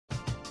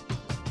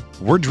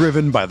We're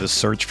driven by the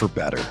search for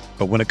better.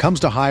 But when it comes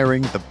to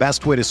hiring, the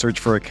best way to search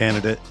for a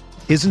candidate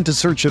isn't to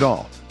search at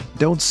all.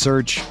 Don't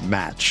search,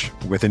 match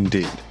with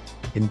Indeed.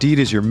 Indeed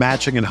is your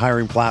matching and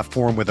hiring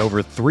platform with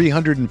over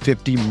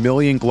 350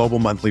 million global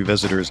monthly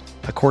visitors,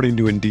 according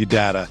to Indeed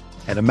data,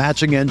 and a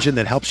matching engine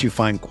that helps you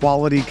find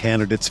quality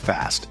candidates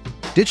fast.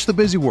 Ditch the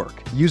busy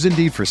work. Use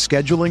Indeed for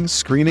scheduling,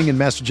 screening, and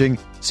messaging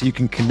so you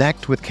can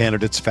connect with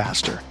candidates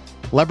faster.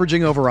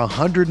 Leveraging over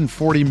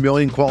 140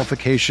 million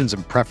qualifications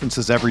and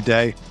preferences every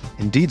day,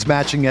 Indeed's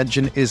matching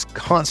engine is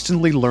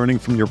constantly learning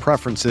from your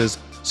preferences,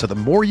 so the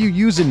more you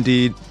use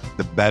Indeed,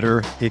 the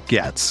better it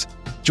gets.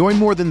 Join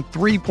more than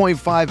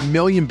 3.5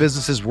 million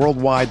businesses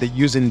worldwide that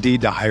use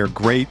Indeed to hire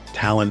great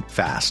talent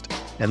fast.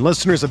 And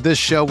listeners of this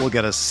show will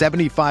get a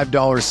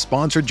 $75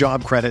 sponsored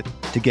job credit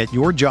to get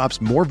your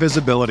jobs more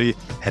visibility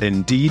at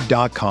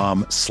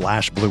Indeed.com/Blue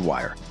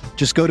Wire.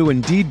 Just go to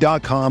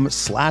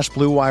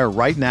Indeed.com/Blue Wire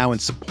right now and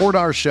support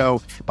our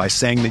show by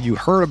saying that you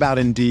heard about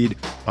Indeed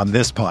on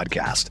this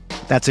podcast.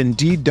 That's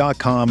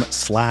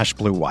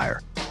Indeed.com/Blue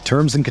Wire.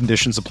 Terms and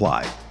conditions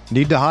apply.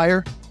 Need to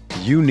hire?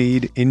 You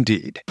need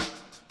Indeed.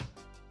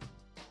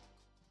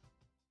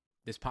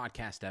 This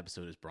podcast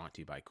episode is brought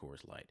to you by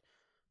Coors Light.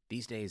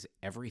 These days,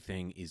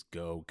 everything is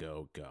go,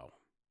 go, go.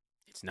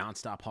 It's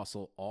nonstop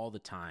hustle all the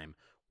time.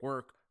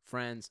 Work,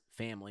 friends,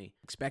 family,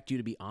 expect you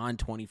to be on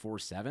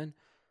 24/7.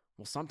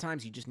 Well,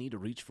 sometimes you just need to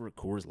reach for a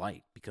Coors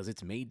Light because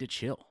it's made to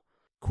chill.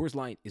 Coors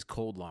Light is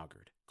cold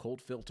lagered,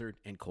 cold filtered,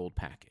 and cold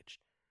packaged.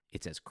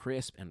 It's as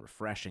crisp and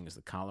refreshing as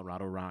the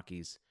Colorado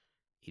Rockies.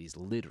 It is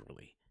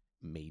literally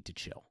made to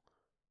chill.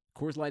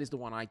 Coors Light is the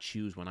one I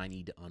choose when I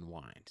need to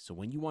unwind. So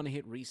when you want to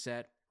hit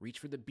reset, reach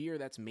for the beer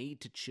that's made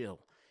to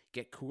chill.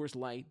 Get Coors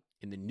Light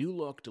in the new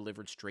look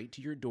delivered straight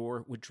to your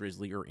door with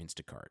Drizzly or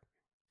Instacart.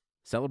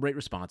 Celebrate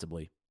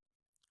responsibly.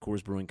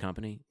 Coors Brewing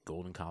Company,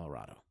 Golden,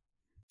 Colorado.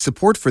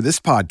 Support for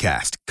this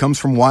podcast comes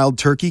from Wild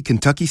Turkey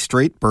Kentucky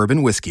Straight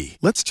Bourbon Whiskey.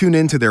 Let's tune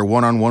in to their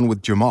one-on-one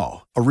with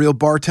Jamal, a real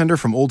bartender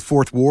from Old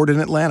Fourth Ward in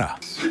Atlanta.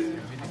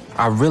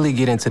 I really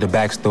get into the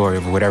backstory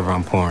of whatever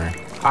I'm pouring,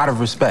 out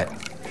of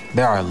respect.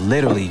 There are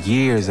literally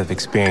years of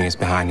experience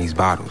behind these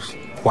bottles.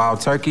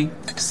 Wild Turkey,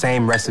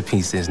 same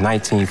recipe since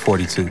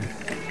 1942.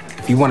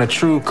 If you want a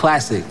true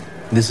classic,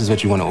 this is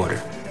what you want to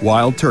order.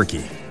 Wild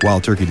Turkey.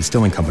 Wild Turkey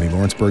Distilling Company,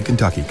 Lawrenceburg,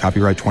 Kentucky.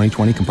 Copyright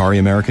 2020, Campari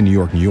American, New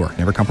York, New York.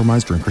 Never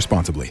compromise, drink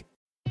responsibly.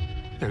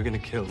 They're gonna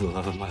kill the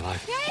love of my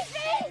life.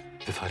 Casey!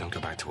 If I don't go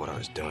back to what I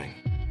was doing.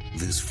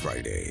 This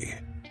Friday.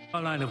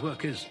 Our line of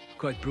work is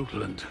quite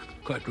brutal and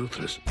quite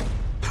ruthless.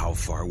 How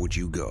far would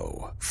you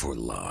go for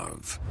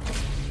love?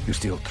 You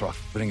steal truck,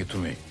 bring it to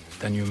me.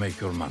 Then you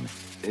make your money.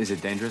 Is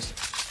it dangerous?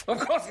 Of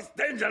course it's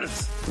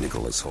dangerous!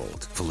 Nicholas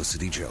Hoult,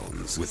 Felicity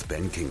Jones, with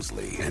Ben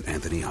Kingsley and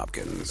Anthony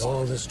Hopkins.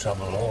 All this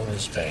trouble, all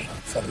this pain,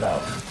 for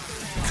love.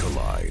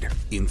 Collide.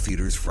 In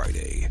theaters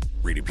Friday.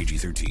 Rated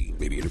PG-13.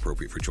 May be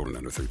inappropriate for children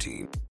under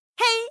 13.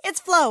 Hey, it's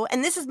Flo,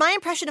 and this is my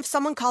impression of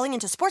someone calling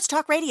into Sports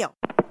Talk Radio.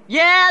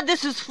 Yeah,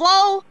 this is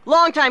Flo,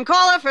 longtime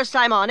caller, first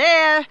time on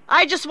air.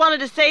 I just wanted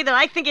to say that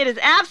I think it is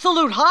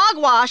absolute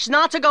hogwash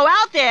not to go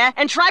out there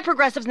and try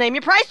Progressive's Name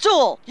Your Price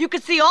tool. You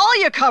can see all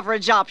your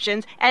coverage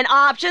options, and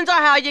options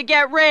are how you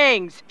get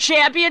rings.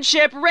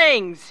 Championship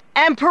rings.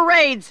 And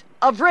parades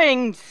of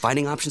rings.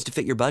 Finding options to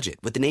fit your budget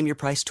with the Name Your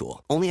Price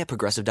tool, only at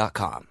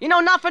Progressive.com. You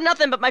know, not for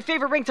nothing, but my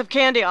favorite rings have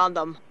candy on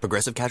them.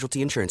 Progressive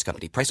Casualty Insurance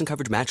Company. Price and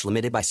coverage match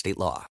limited by state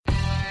law.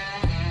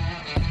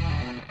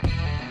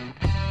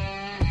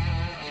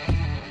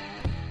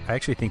 I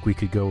actually think we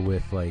could go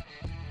with, like,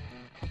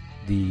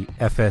 the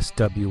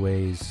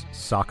FSWA's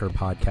Soccer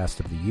Podcast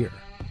of the Year.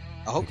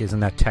 Oh. Like,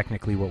 isn't that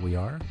technically what we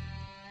are?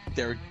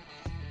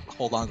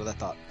 Hold on to that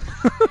thought.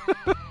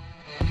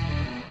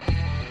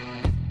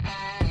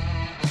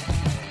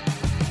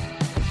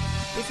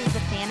 This is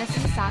the Fantasy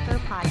Soccer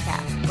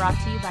Podcast, brought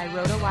to you by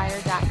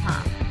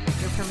RotoWire.com,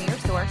 your premier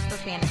source for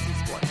fantasy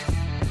sports.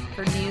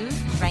 For news,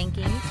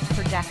 rankings,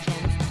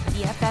 projections,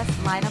 DFS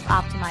lineup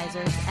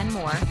optimizers, and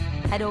more,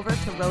 head over to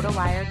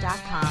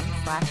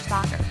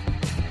rotowire.com/soccer.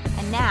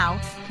 And now,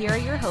 here are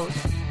your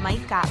hosts,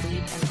 Mike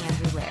Gottlieb and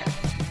Andrew Laird.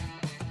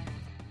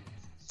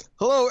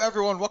 Hello,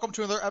 everyone. Welcome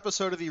to another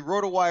episode of the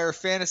RotoWire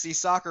Fantasy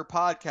Soccer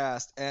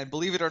Podcast. And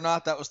believe it or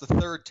not, that was the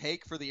third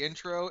take for the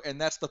intro, and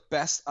that's the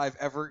best I've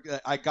ever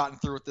gotten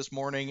through it this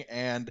morning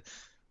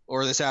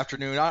or this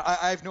afternoon.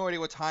 I have no idea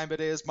what time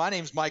it is. My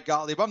name's Mike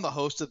Gottlieb. I'm the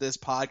host of this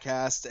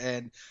podcast,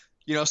 and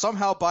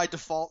somehow by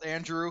default,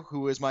 Andrew,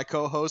 who is my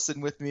co-host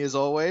and with me as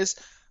always,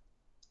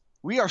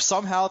 we are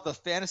somehow the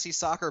Fantasy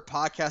Soccer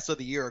Podcast of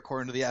the Year,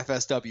 according to the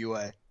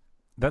FSWA.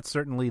 That's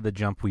certainly the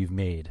jump we've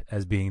made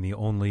as being the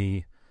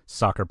only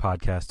soccer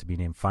podcast to be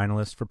named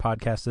finalist for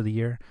Podcast of the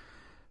Year.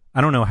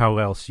 I don't know how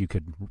else you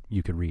could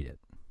read it.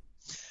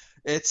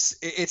 It's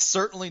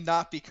certainly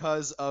not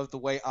because of the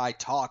way I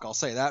talk. I'll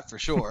say that for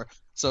sure.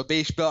 So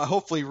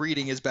hopefully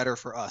reading is better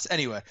for us.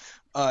 Anyway,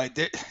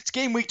 it's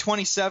game week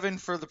 27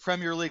 for the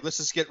Premier League. Let's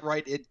just get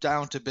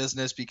down to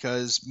business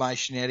because my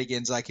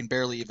shenanigans, I can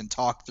barely even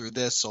talk through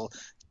this. So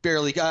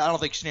barely. I don't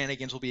think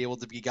shenanigans will be able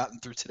to be gotten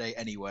through today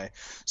anyway.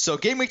 So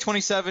game week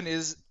 27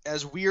 is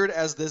as weird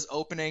as this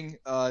opening.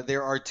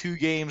 There are 2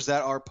 games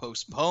that are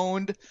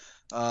postponed.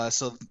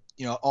 So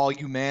all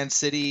you Man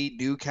City,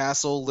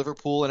 Newcastle,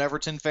 Liverpool, and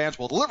Everton fans.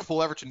 Well, the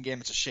Liverpool-Everton game,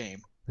 it's a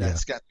shame.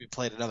 That's got to be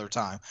played another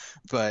time.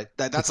 But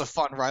that's a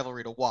fun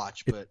rivalry to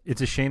watch. But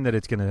it's a shame that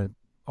it's going to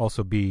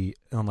also be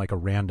on like a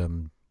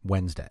random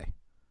Wednesday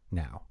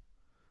now.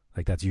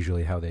 Like that's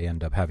usually how they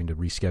end up having to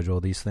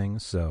reschedule these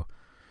things. So,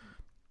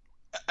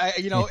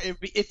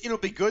 it'll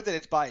be good that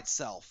it's by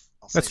itself.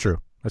 That's true.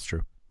 That's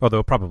true. Although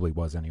it probably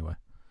was anyway.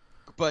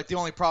 But the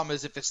only problem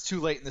is if it's too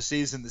late in the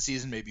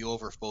season may be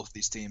over for both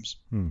these teams.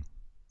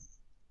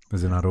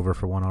 Is it not over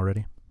for one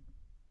already?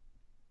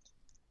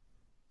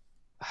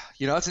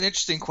 It's an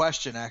interesting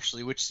question,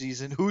 actually.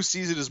 Whose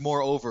season is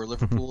more over,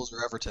 Liverpool's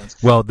or Everton's?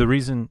 Well, the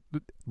reason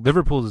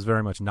Liverpool's is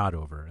very much not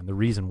over, and the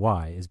reason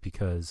why is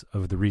because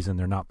of the reason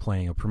they're not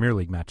playing a Premier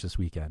League match this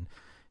weekend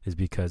is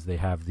because they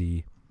have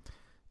the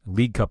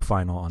League Cup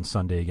final on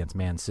Sunday against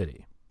Man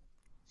City.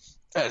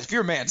 If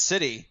you're Man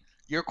City,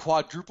 you're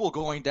quadruple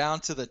going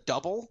down to the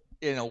double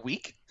in a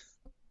week?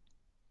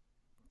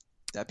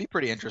 That'd be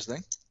pretty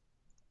interesting.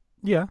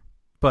 Yeah,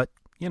 but,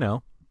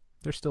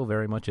 they're still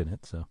very much in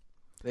it, so...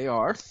 They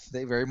are.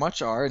 They very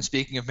much are. And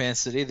speaking of Man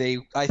City,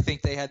 I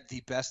think they had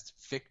the best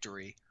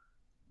victory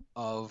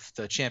of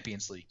the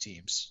Champions League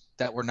teams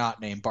that were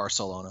not named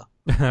Barcelona.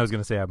 I was going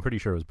to say, I'm pretty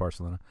sure it was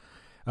Barcelona.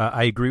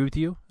 I agree with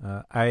you.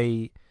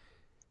 I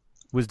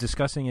was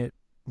discussing it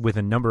with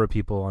a number of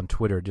people on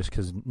Twitter just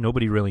because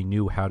nobody really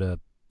knew how to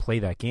play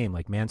that game.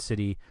 Like Man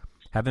City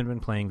haven't been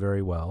playing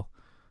very well.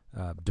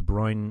 De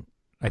Bruyne,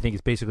 I think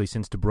it's basically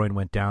since De Bruyne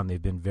went down, they've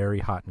been very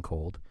hot and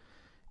cold.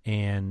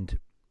 And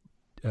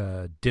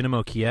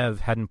Dynamo Kiev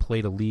hadn't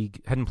played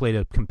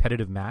a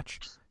competitive match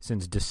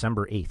since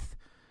December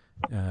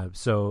 8th.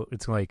 So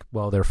it's like,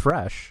 well, they're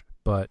fresh,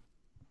 but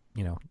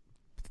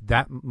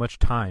that much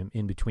time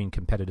in between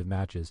competitive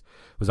matches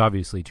was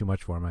obviously too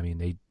much for them. I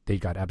mean, they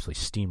got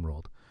absolutely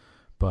steamrolled,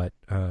 but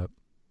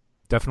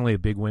definitely a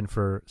big win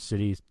for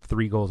City.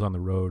 3 goals on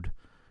the road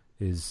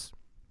is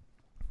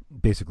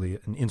basically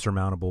an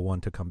insurmountable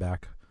one to come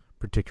back,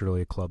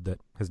 particularly a club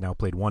that has now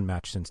played 1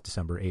 match since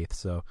December 8th.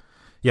 So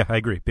yeah, I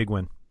agree. Big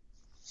win.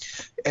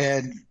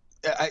 And,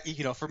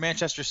 for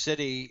Manchester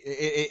City,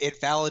 it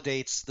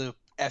validates the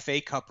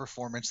FA Cup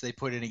performance they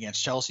put in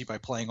against Chelsea by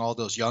playing all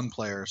those young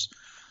players.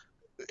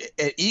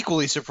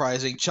 Equally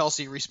surprising,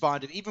 Chelsea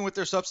responded, even with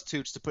their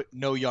substitutes, to put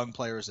no young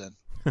players in.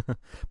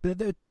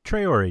 But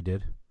Traore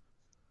did.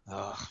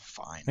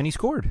 Fine. And he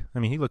scored. I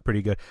mean, he looked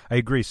pretty good. I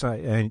agree.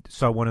 I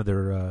saw one of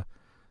the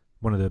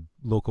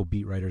local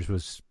beat writers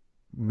was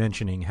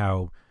mentioning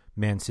how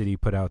Man City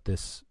put out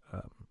this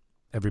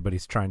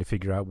everybody's trying to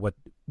figure out what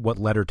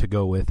letter to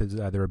go with. Is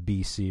either a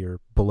B, C,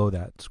 or below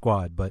that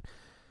squad. But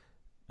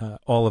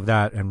all of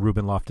that and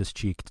Ruben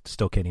Loftus-Cheek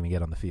still can't even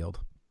get on the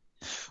field.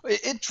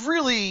 It's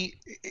really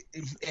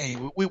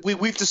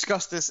we've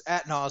discussed this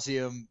ad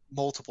nauseum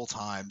multiple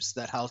times,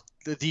 that how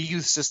the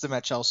youth system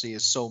at Chelsea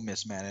is so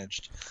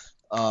mismanaged.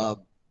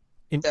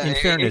 In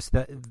fairness,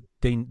 that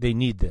they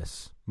need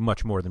this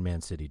much more than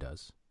Man City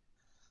does.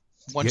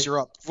 Once you're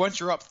up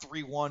 3-1,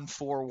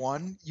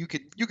 4-1, you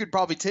could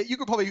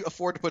probably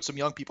afford to put some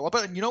young people up.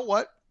 But you know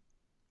what?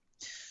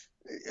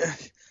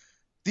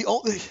 The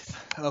only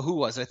who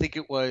was it? I think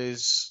it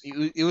was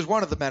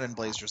one of the men in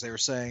Blazers. They were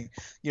saying,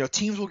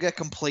 teams will get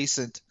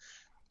complacent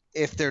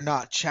if they're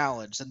not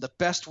challenged, and the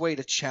best way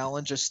to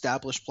challenge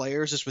established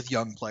players is with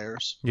young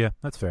players. Yeah,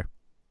 that's fair.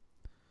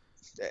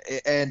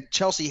 And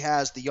Chelsea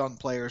has the young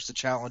players to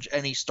challenge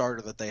any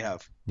starter that they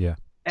have. Yeah,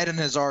 Eden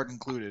Hazard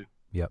included.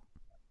 Yep.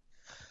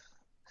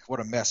 What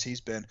a mess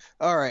he's been.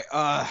 All right.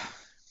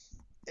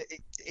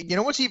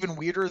 What's even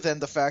weirder than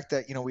the fact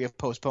that we have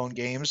postponed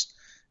games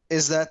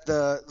is that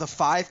the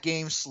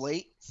 5-game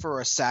slate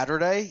for a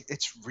Saturday,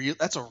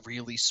 that's a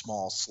really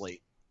small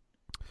slate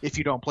if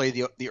you don't play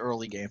the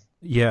early game.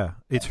 Yeah,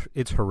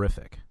 it's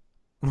horrific.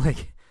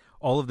 Like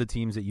all of the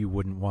teams that you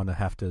wouldn't want to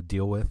have to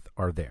deal with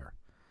are there.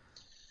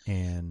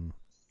 And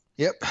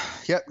Yep.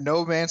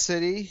 No Man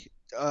City,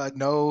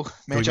 no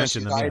Manchester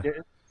United. Them,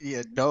 yeah.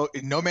 Yeah,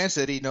 no Man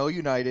City, no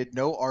United,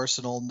 no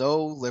Arsenal,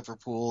 no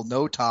Liverpool,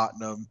 no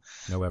Tottenham,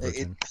 no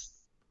Everton.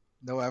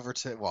 No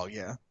Everton. Well,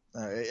 yeah.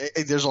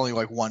 There's only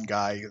like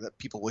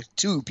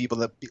two people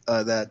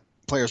that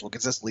players will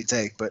consistently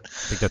take, but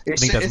I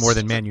think that's more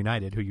than Man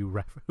United,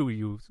 who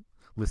you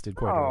listed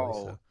quite early.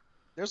 So.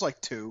 There's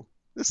like 2.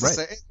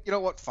 Right. You know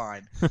what?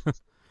 Fine.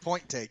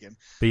 Point taken.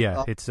 But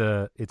yeah,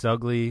 it's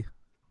ugly.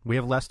 We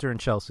have Leicester and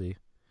Chelsea,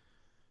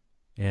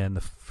 and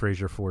the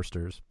Fraser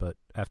Forsters, but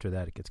after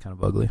that it gets kind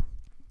of ugly.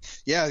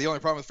 Yeah, the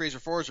only problem with Fraser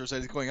Forster is that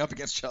he's going up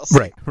against Chelsea.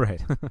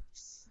 Right.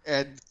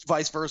 And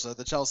vice versa.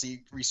 The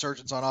Chelsea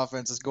resurgence on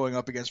offense is going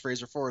up against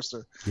Fraser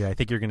Forster. Yeah, I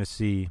think you're going to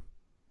see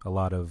a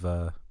lot of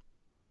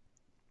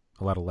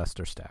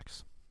Leicester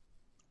stacks.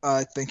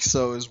 I think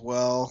so as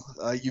well.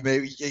 You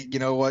may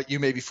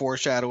be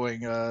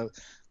foreshadowing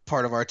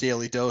part of our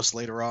daily dose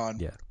later on,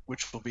 yeah,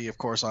 which will be, of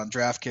course, on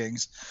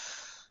DraftKings.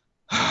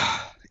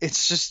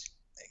 it's just,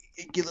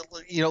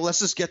 let's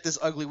just get this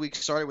ugly week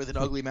started with an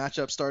ugly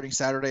matchup starting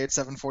Saturday at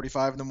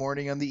 7:45 in the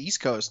morning on the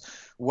East Coast.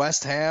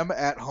 West Ham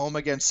at home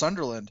against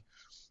Sunderland.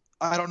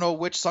 I don't know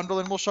which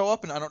Sunderland will show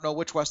up, and I don't know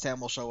which West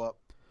Ham will show up.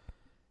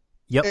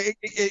 Yep.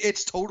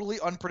 It's totally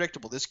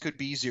unpredictable. This could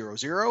be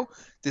 0-0.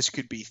 This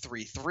could be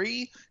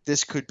 3-3.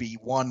 This could be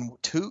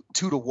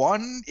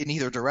 2-1 in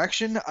either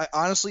direction. I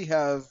honestly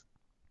have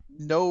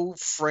no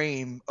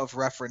frame of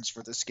reference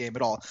for this game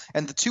at all.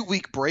 And the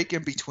 2-week break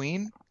in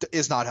between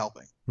is not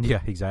helping.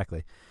 Yeah,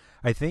 exactly.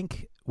 I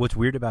think what's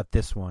weird about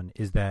this one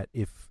is that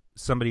if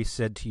somebody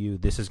said to you,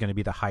 this is going to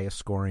be the highest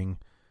scoring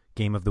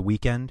game of the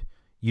weekend,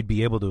 you'd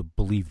be able to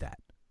believe that.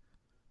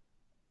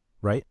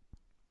 Right?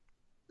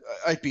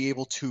 I'd be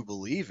able to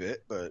believe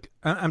it, but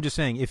I'm just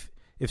saying if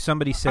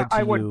somebody said to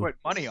you, I wouldn't put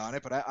money on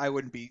it, but I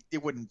wouldn't be.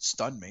 It wouldn't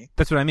stun me.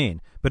 That's what I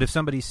mean. But if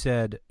somebody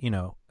said,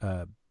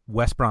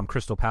 West Brom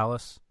Crystal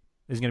Palace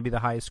is going to be the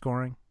highest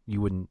scoring,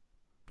 you wouldn't.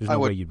 There's no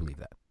way you'd believe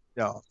that.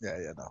 No,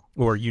 no.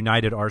 Or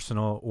United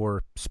Arsenal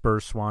or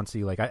Spurs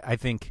Swansea. Like I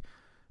think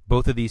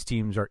both of these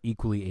teams are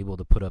equally able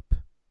to put up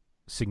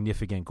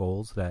significant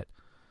goals. I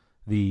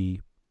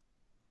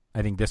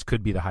think this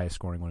could be the highest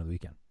scoring one of the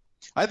weekend.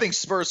 I think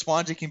Spurs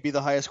Swansea can be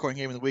the highest scoring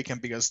game of the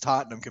weekend because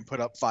Tottenham can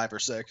put up 5 or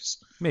 6.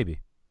 Maybe.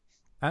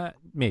 Harry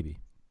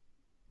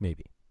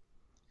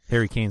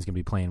Kane's going to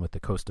be playing with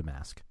the Costa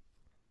mask.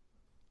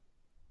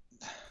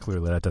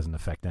 Clearly that doesn't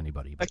affect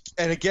anybody. But.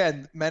 And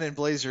again, Men in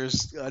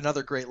Blazers,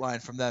 another great line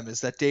from them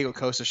is that Diego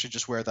Costa should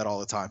just wear that all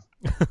the time.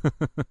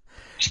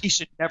 He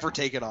should never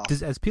take it off.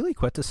 Does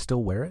Azpilicueta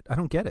still wear it? I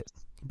don't get it.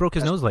 He broke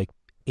his nose like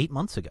 8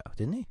 months ago,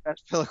 didn't he?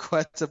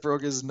 Azpilicueta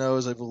broke his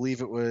nose, I believe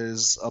it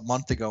was a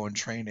month ago in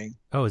training.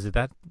 Oh, is it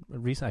that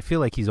recent? I feel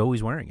like he's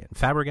always wearing it.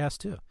 Fabregas,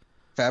 too.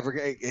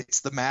 Fabregas,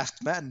 it's the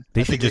masked men.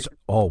 They should just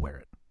all wear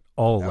it.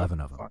 All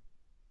 11 of them.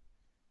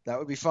 That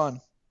would be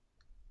fun.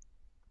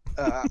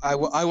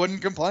 I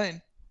wouldn't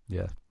complain.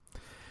 Yeah.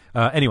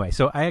 Anyway,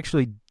 so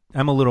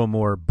I'm a little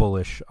more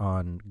bullish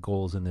on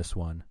goals in this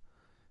one.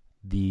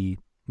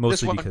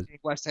 Mostly because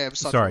West Ham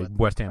Sunderland.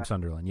 West Ham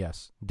Sunderland,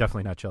 yes.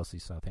 Definitely not Chelsea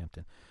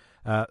Southampton.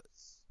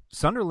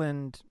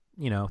 Sunderland,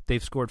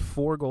 they've scored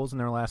 4 goals in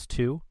their last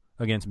 2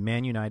 against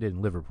Man United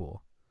and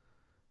Liverpool.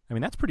 I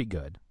mean, that's pretty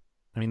good.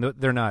 I mean,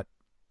 they're not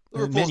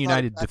Man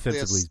United not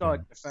exactly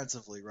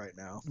defensively right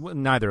now. Well,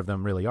 neither of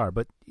them really are,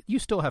 but you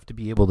still have to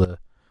be able to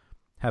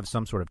have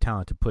some sort of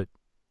talent to put,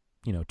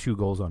 2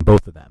 goals on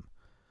both of them.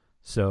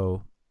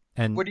 So,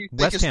 and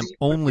West Ham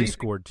only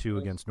scored 2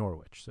 against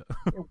Norwich.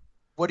 So.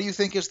 What do you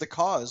think is the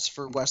cause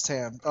for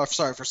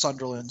for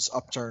Sunderland's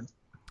upturn?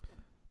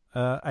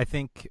 I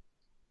think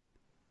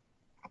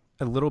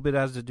a little bit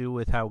has to do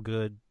with how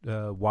good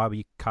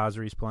Wabi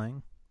Khazri's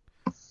playing.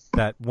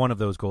 That one of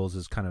those goals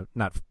is kind of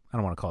not, I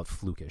don't want to call it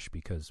flukish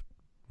because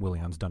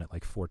Willian's done it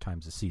like 4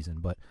 times a season,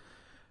 but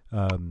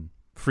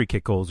free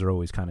kick goals are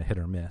always kind of hit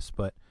or miss.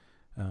 But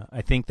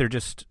I think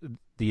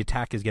the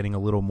attack is getting a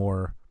little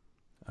more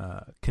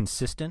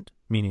consistent,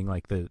 meaning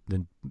like the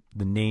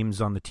names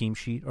on the team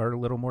sheet are a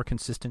little more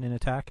consistent in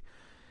attack.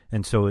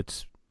 And so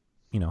it's,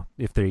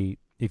 if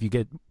you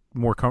get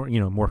more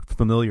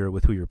familiar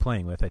with who you're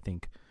playing with, I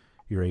think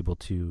you're able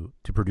to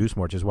produce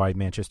more, which is why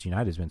Manchester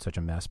United has been such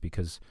a mess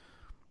because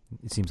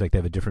it seems like they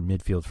have a different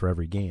midfield for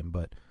every game.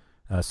 But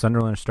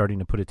Sunderland are starting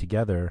to put it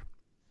together,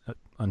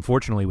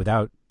 unfortunately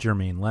without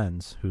Jermaine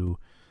Lens, who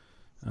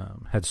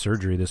had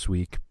surgery this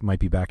week, might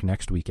be back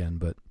next weekend.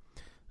 But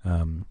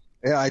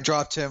yeah, I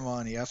dropped him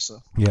on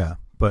EFSA. Yeah,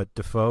 but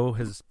Defoe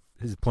is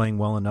playing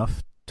well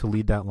enough to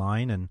lead that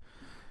line, and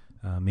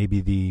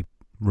maybe the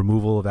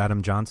removal of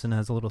Adam Johnson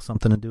has a little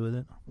something to do with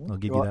it. I'll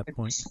give you that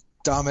point.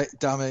 Dame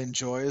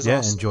Njoy is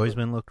and Njoy's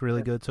been looked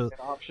really good. So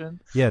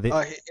option. Yeah,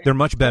 they're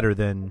much better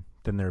than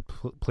their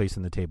place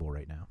in the table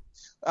right now.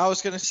 I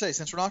was going to say,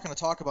 since we're not going to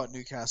talk about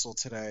Newcastle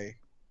today,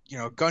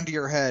 gun to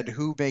your head,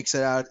 who makes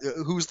it out?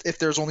 If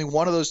there's only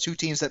one of those 2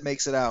 teams that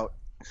makes it out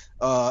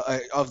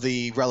of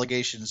the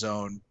relegation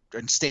zone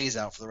and stays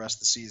out for the rest of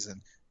the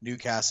season,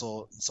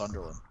 Newcastle and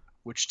Sunderland,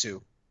 which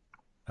 2?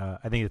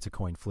 I think it's a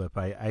coin flip.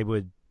 I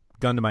would,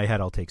 gun to my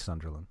head, I'll take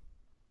Sunderland.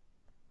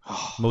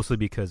 Mostly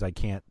because I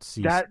can't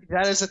see that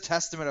is a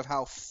testament of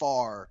how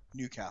far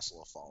Newcastle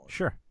have fallen.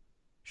 Sure.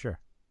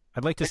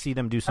 I'd like to see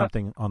them do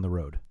something on the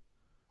road.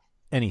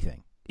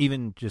 Anything,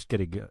 even just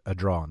get a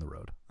draw on the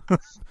road. But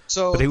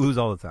they lose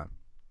all the time.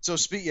 So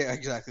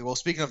exactly. Well,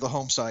 speaking of the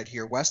home side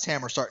here, West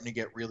Ham are starting to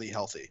get really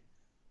healthy,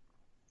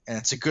 and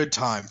it's a good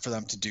time for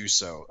them to do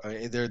so.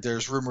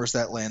 There's rumors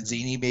that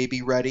Lanzini may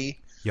be ready.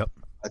 Yep.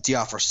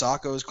 Diafra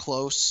Sakho's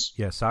close.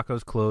 Yeah,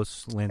 Sakho's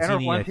close.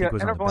 Lanzini, I think,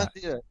 was on the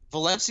back.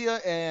 Valencia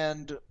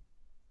and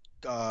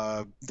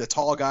the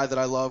tall guy that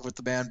I love with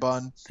the man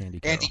bun,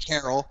 Andy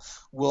Carroll,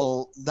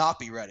 will not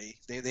be ready.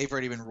 They've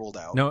already been ruled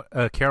out. No,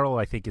 Carroll,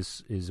 I think,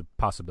 is a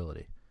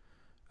possibility.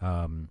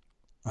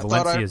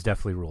 Valencia is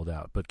definitely ruled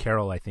out, but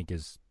Carroll, I think,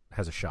 has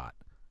a shot.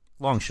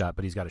 Long shot,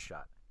 but he's got a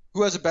shot.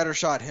 Who has a better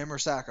shot, him or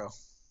Sakho?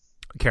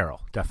 Carroll,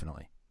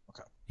 definitely.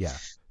 Okay. Yeah.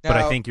 But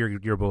I think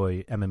your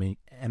boy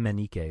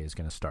Emenike is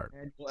going to start.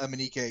 Emmanuel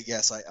Emenike,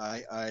 yes,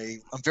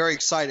 I'm very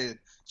excited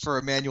for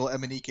Emmanuel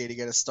Emenike to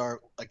get a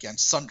start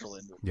against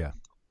Sunderland. Yeah.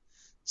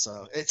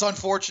 So it's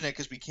unfortunate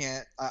because we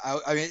can't.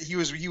 I mean,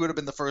 he would have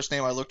been the first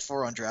name I looked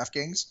for on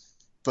DraftKings,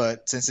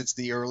 but since it's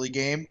the early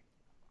game,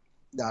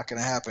 not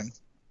going to happen.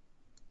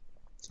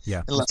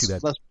 Yeah, unless too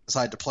bad. we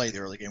decide to play the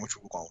early game, which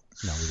we won't.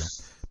 No, we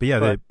don't. But yeah,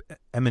 the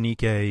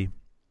Emenike,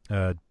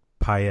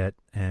 Payet,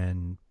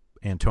 and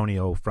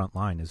Antonio front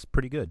line is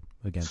pretty good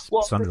against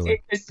Sunderland.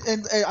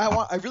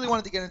 I really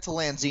wanted to get into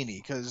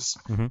Lanzini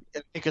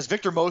because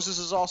Victor Moses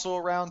is also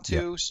around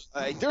too.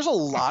 Yeah. So, there's a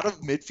lot of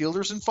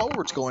midfielders and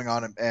forwards going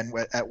on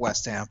at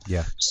West Ham.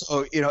 Yeah.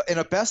 So in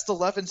a best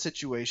 11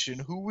 situation,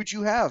 who would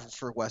you have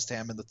for West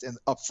Ham in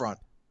up front?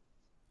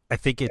 I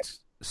think it's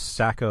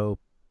Sacco,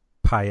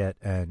 Payet,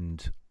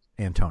 and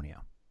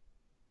Antonio.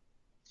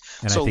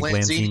 And I think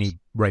Lanzini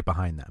right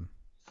behind them.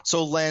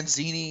 So would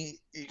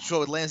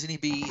Lanzini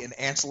be an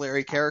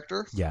ancillary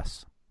character?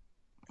 Yes.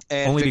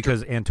 And only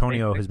because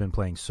Antonio has been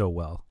playing so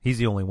well. He's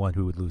the only one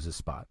who would lose his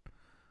spot.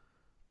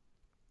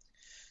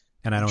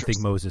 And I don't think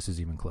Moses is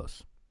even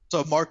close.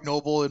 So Mark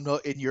Noble,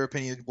 in your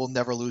opinion, will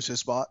never lose his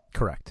spot?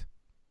 Correct.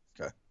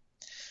 Okay.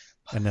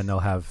 And then they'll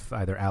have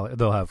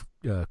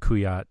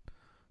Kuyat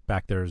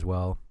back there as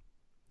well.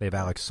 They have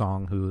Alex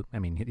Song, who, I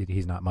mean,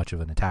 he's not much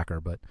of an attacker,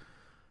 but,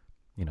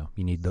 you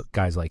need the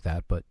guys like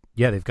that. But,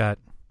 yeah, they've got...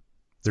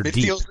 They're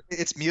deep.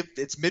 It's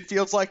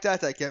midfields like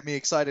that get me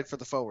excited for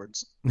the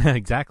forwards.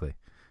 Exactly.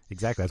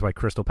 That's why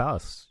Crystal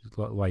Palace,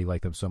 why you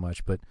like them so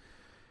much. But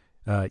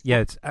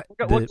it's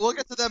we'll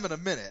get to them in a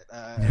minute.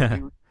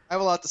 I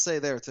have a lot to say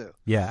there too.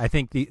 Yeah, I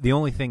think the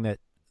only thing that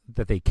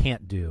they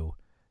can't do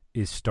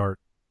is start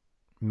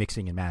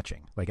mixing and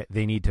matching. Like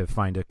they need to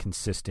find a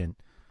consistent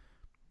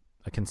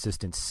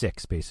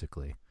six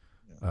basically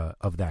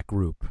of that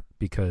group,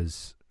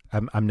 because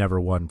I'm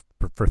never one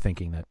for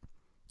thinking that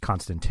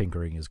constant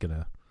tinkering is going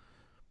to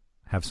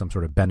have some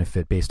sort of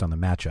benefit based on the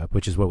matchup,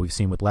 which is what we've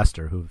seen with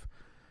Leicester, who've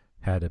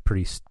had a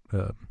pretty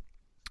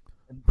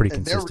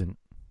consistent.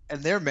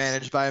 And they're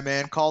managed by a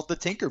man called the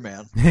Tinker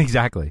Man.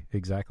 Exactly.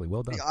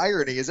 Well done. The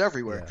irony is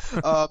everywhere.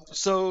 Yeah.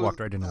 So walked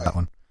right into that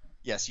one.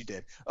 Yes, you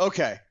did.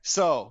 Okay,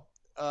 so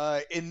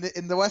in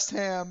the West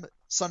Ham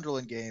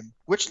Sunderland game,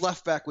 which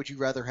left back would you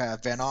rather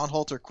have, Van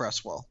Aanholt or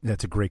Cresswell?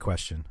 That's a great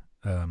question.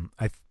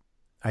 That's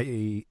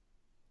a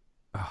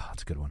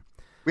good one.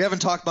 We haven't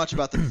talked much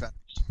about the defenders.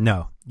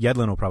 No,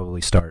 Yedlin will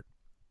probably start.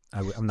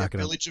 I'm not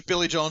going to.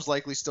 Billy Jones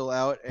likely still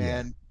out,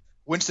 and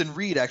Winston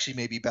Reid actually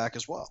may be back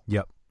as well.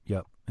 Yep.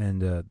 And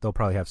they'll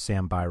probably have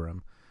Sam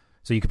Byram.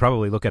 So you could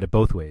probably look at it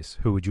both ways.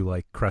 Who would you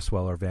like,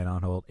 Cresswell or Van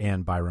Aanholt,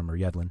 and Byram or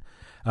Yedlin?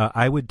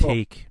 I would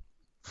take.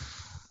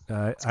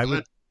 I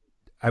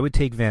would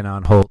take Van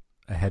Aanholt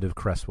ahead of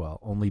Cresswell,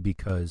 only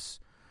because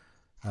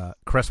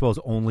Cresswell's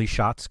only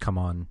shots come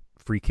on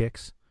free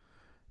kicks,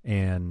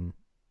 and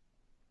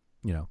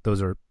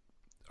those are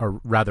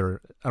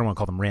rather, I don't want to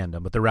call them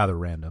random, but they're rather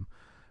random,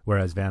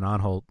 whereas Van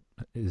Aanholt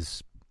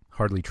is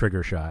hardly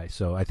trigger shy.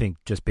 So I think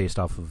just based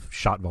off of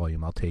shot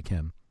volume, I'll take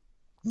him,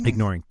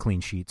 ignoring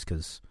clean sheets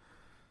because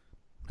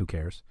who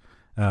cares?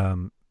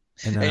 And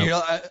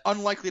you're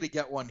unlikely to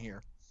get one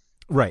here.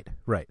 Right.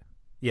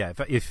 Yeah,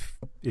 if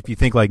you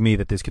think like me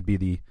that this could be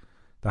the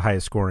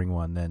highest scoring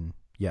one, then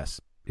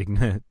yes,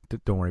 don't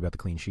worry about the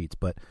clean sheets.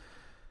 But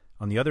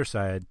on the other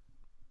side,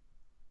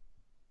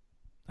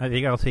 I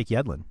think I'll take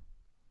Yedlin.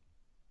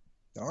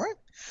 All right.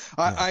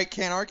 I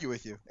can't argue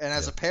with you. And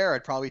as a pair,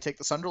 I'd probably take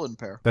the Sunderland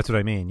pair. That's what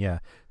I mean, yeah.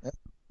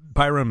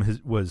 Byram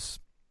was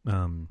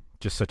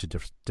just such a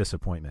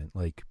disappointment.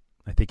 Like,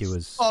 I think it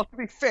was... Well, to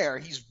be fair,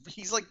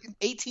 he's like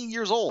 18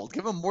 years old.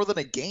 Give him more than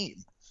a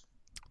game.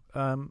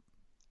 I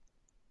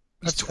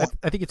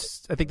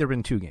think there have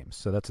been 2 games,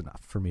 so that's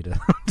enough for me to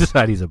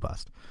decide he's a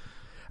bust.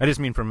 I just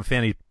mean from a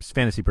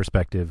fantasy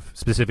perspective,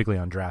 specifically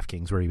on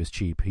DraftKings where he was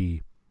cheap,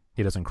 he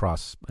doesn't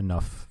cross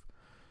enough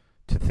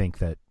to think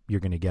that you're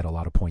going to get a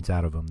lot of points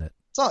out of him.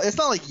 It's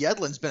not like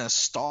Yedlin's been a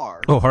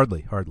star. Oh,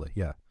 hardly,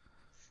 yeah.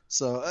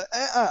 So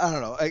I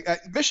don't know.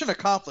 Mission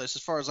accomplished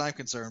as far as I'm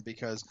concerned,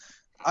 because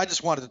I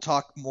just wanted to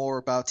talk more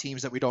about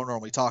teams that we don't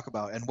normally talk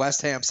about. And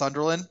West Ham,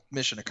 Sunderland,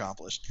 mission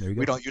accomplished.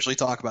 We don't usually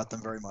talk about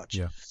them very much.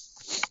 Yeah.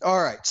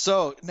 All right.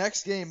 So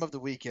next game of the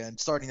weekend,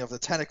 starting of the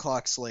 10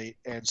 o'clock slate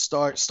and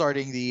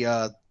starting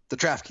the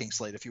DraftKings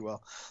slate, if you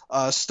will.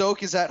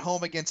 Stoke is at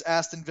home against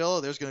Aston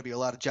Villa. There's going to be a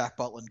lot of Jack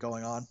Butland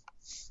going on,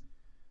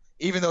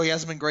 even though he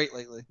hasn't been great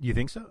lately. You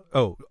think so?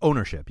 Oh,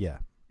 ownership, yeah.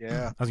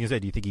 Yeah. I was going to say,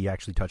 do you think he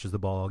actually touches the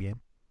ball all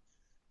game?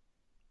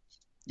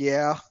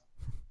 Yeah.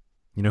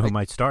 You know who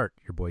might start?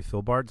 Your boy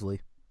Phil Bardsley,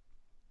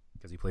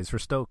 because he plays for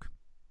Stoke.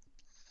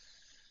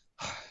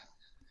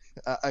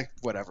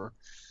 Whatever.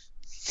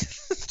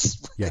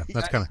 Yeah,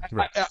 that's kind of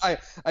right.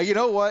 You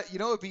know what?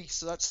 It'd be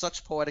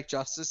such poetic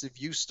justice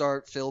if you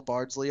start Phil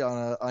Bardsley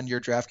on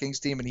your DraftKings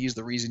team and he's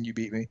the reason you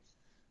beat me.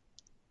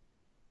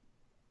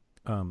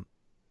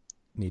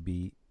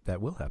 Maybe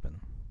that will happen.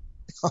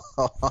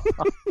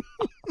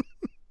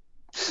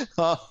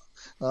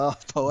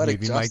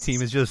 Poetic Maybe justice. my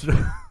team is just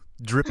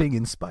dripping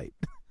in spite.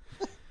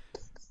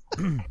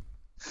 But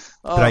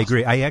I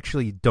agree. I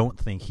actually don't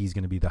think he's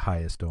going to be the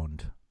highest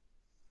owned.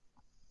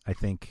 I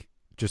think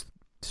just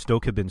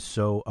Stoke have been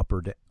so up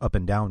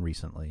and down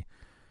recently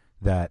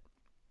that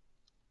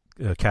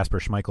Kasper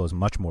Schmeichel is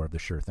much more of the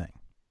sure thing.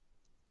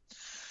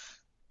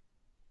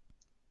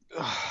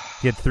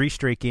 He had 3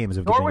 straight games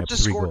of giving up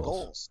 3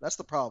 goals. That's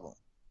the problem.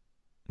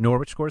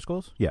 Norwich scores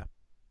goals? Yeah.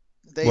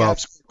 They have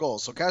scored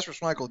goals. So Kasper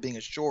Schmeichel being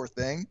a sure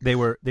thing. They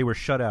were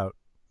shut out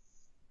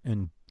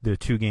in the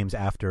 2 games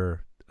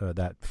after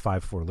that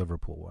 5-4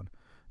 Liverpool one.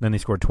 Then they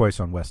scored twice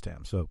on West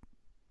Ham. So,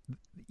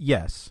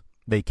 yes,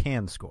 they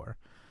can score.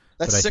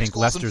 But I think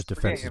Leicester's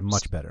defense is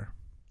much better.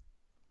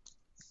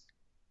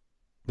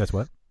 That's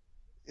what?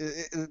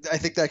 I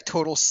think that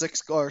total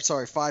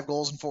 5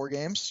 goals in 4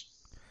 games.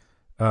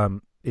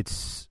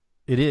 It's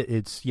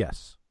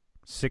yes,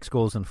 6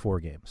 goals in 4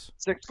 games.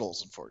 6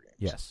 goals in 4 games.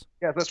 Yes.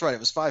 Yeah, that's right. It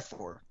was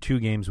 5-4. 2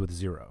 games with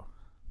 0.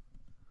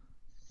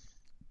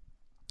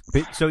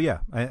 But, so yeah,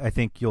 I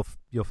think you'll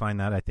find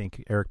that. I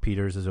think Eric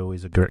Peters is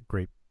always a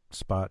great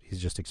spot.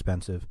 He's just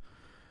expensive.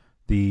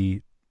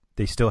 They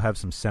still have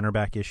some center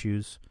back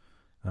issues.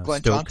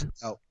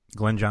 Johnson's out.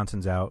 Glenn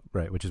Johnson's out,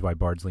 right, which is why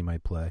Bardsley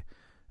might play.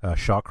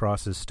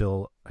 Shawcross is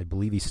still, I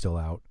believe he's still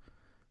out.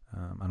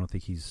 I don't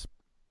think he's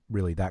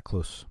really that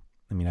close.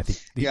 I mean, I think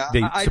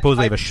they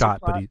supposedly have a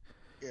shot, but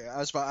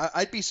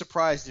I'd be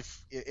surprised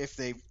if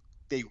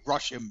they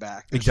rush him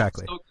back.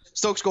 Exactly.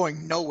 Stoke's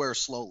going nowhere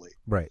slowly.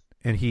 Right,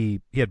 and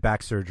he had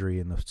back surgery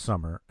in the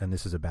summer, and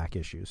this is a back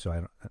issue.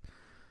 So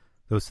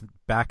those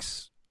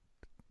backs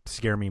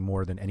scare me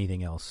more than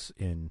anything else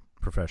in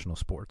professional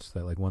sports.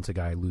 That like once a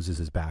guy loses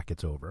his back,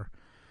 it's over.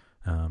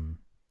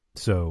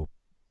 So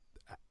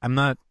I'm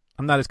not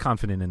as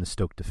confident in the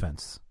Stoke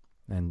defense,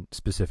 and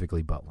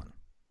specifically Butland.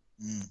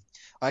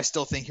 I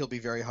still think he'll be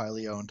very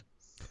highly owned.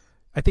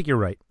 I think you're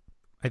right,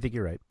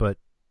 but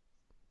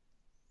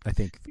I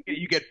think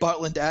you get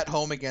Butland at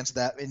home against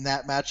that in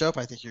that matchup.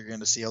 I think you're going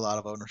to see a lot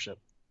of ownership.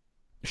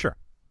 Sure.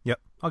 Yep.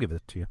 I'll give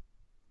it to you.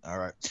 All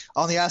right.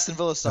 On the Aston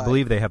Villa side, I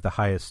believe they have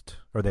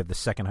the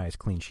second highest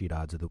clean sheet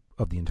odds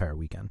of the entire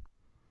weekend.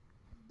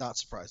 Not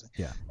surprising.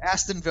 Yeah.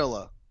 Aston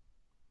Villa,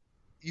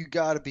 you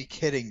got to be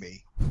kidding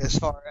me as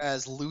far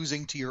as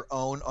losing to your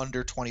own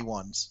under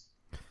 21s.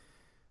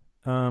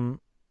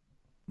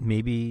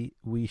 Maybe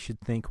we should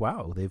think,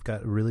 wow, they've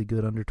got a really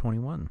good under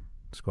 21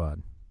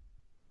 squad.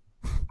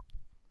 Do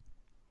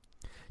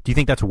you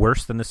think that's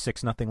worse than the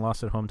 6-0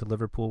 loss at home to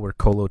Liverpool where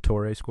Kolo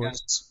Touré scored?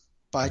 Yes.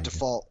 By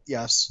default,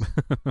 yes.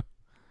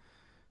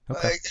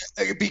 Okay.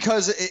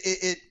 Because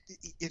it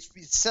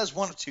says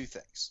one of two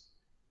things.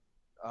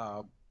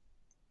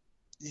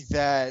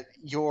 That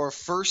your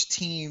first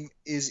team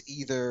is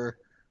either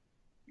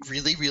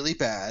really, really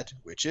bad,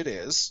 which it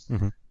is,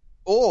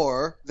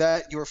 or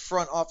that your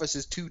front office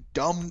is too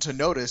dumb to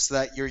notice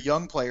that your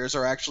young players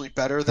are actually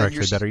better than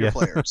your senior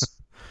players.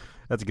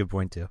 That's a good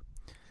point too.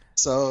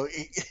 So,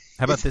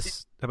 how about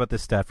this? How about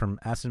this stat from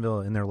Aston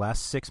Villa? In their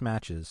last 6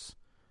 matches,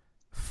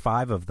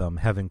 5 of them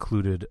have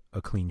included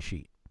a clean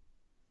sheet.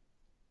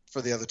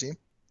 For the other team?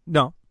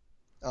 No.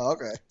 Oh,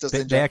 okay.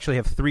 They actually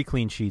have 3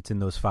 clean sheets in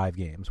those 5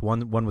 games.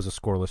 One was a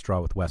scoreless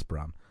draw with West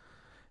Brom.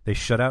 They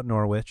shut out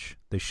Norwich.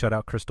 They shut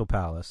out Crystal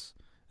Palace.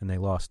 And they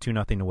lost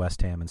 2-0 to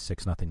West Ham and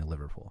 6-0 to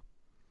Liverpool.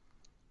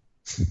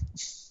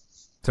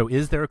 So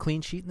is there a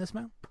clean sheet in this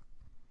map?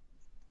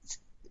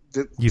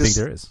 You think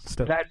there is?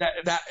 Still.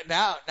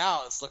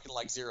 Now it's looking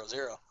like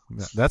 0-0.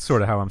 That's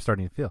sort of how I'm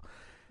starting to feel.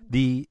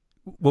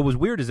 What was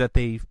weird is that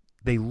they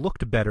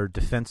looked better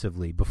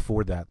defensively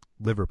before that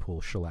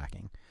Liverpool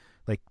shellacking.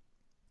 Like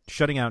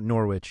shutting out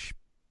Norwich,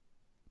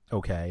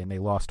 okay, and they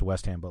lost to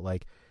West Ham, but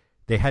like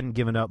they hadn't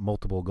given up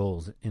multiple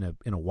goals in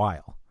a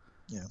while.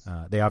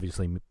 Yeah. They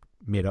obviously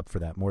made up for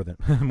that more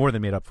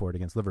than made up for it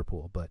against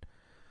Liverpool, but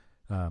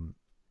I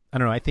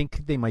don't know. I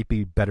think they might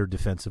be better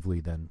defensively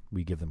than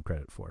we give them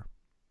credit for.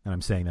 And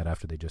I'm saying that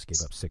after they just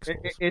gave up 6 goals.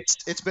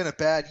 It's been a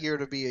bad year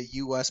to be a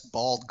U.S.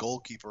 bald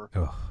goalkeeper.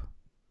 Oh.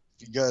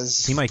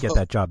 Because he might get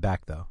that job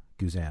back, though,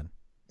 Guzan.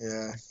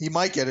 Yeah, he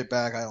might get it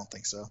back. I don't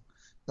think so.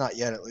 Not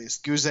yet, at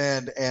least.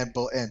 Guzan and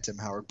Tim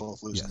Howard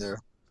both losing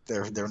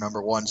their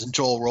number ones. And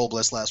Joel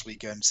Robles last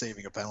weekend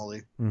saving a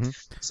penalty. Mm-hmm.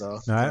 So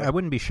no, I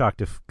wouldn't be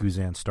shocked if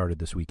Guzan started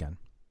this weekend.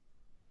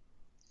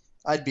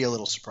 I'd be a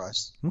little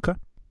surprised. Okay.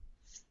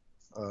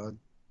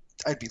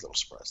 I'd be a little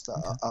surprised.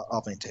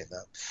 I'll maintain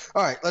that.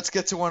 All right, let's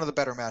get to one of the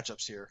better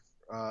matchups here.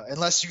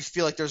 Unless you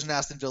feel like there's an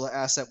Aston Villa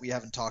asset we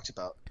haven't talked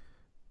about.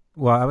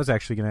 Well, I was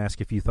actually going to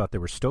ask if you thought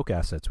there were Stoke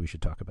assets we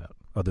should talk about,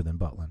 other than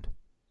Butland.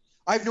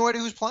 I have no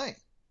idea who's playing.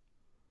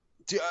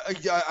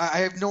 I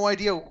have no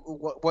idea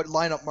what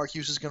lineup Mark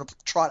Hughes is going to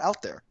trot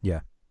out there.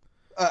 Yeah.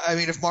 I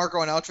mean, if Marco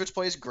Arnautovic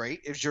plays,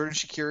 great. If Xherdan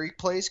Shaqiri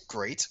plays,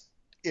 great.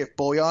 If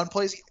Bojan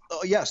plays,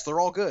 yes, they're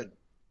all good.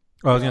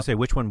 Oh, I was going to say,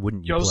 which one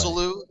wouldn't you play?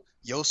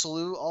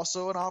 Joselu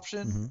also an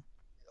option. Mm-hmm.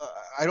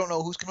 I don't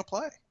know who's going to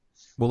play.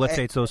 Well, let's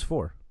say it's those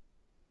 4.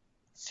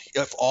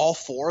 If all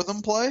 4 of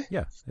them play?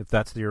 Yeah, if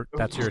that's your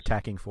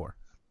attacking 4.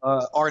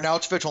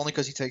 Arnautovic only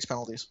because he takes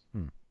penalties.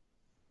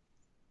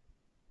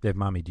 They have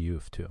Mami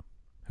Diouf too,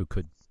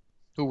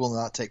 who will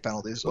not take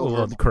penalties.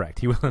 Well, correct.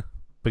 He will,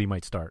 but he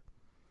might start.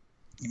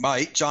 He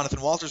might.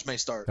 Jonathan Walters may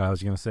start. I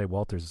was going to say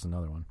Walters is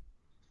another one.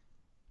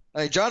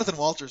 I mean, Jonathan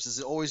Walters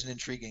is always an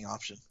intriguing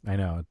option. I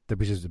know,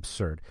 which is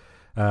absurd.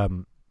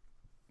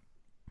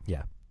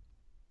 Yeah.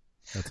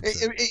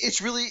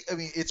 It's really, I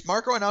mean, it's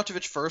Marko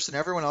Arnautovic first, and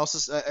everyone else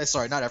is,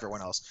 sorry, not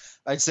everyone else.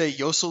 I'd say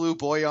Joselu,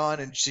 Bojan,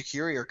 and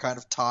Shaqiri are kind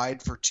of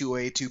tied for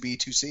 2A, 2B,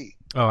 2C.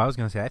 Oh, I was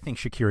going to say, I think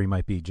Shaqiri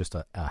might be just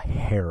a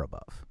hair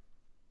above.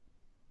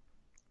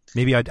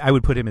 Maybe I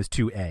would put him as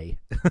 2A,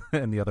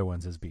 and the other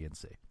ones as B and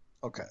C.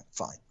 Okay,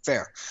 fine.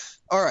 Fair.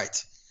 All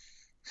right.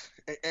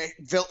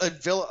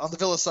 Villa, on the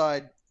Villa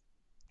side,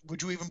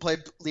 would you even play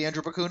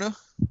Leandro Bacuna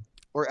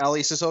or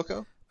Ali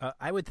Sissoko?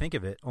 I would think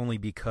of it only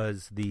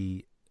because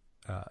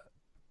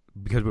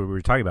because we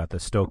were talking about the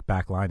Stoke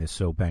back line is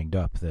so banged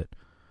up that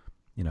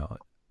it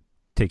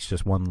takes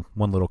just one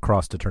little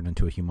cross to turn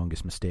into a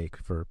humongous mistake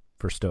for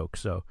Stoke.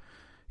 So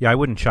yeah, I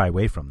wouldn't shy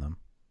away from them.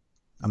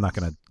 I'm not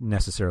going to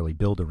necessarily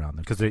build around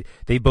them because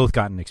they've both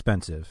gotten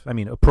expensive. I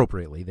mean,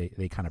 appropriately,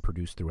 they kind of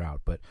produce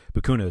throughout, but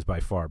Bacuna is by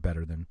far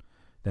better than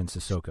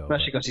Sissoko.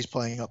 Especially because he's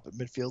playing up at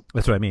midfield.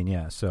 That's what I mean,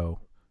 yeah. So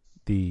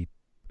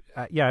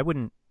I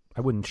wouldn't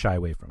shy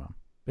away from him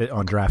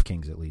on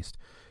DraftKings at least.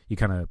 You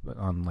kind of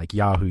on like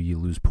Yahoo, you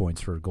lose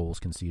points for goals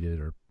conceded,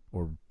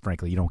 or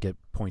frankly, you don't get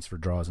points for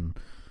draws and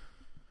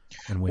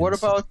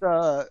wins.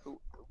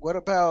 What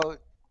about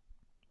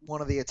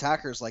one of the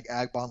attackers like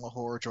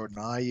Agbonlahor, Jordan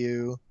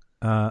Ayew?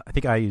 I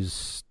think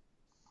Ayew's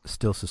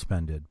still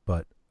suspended,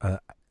 but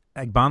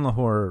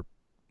Agbonlahor,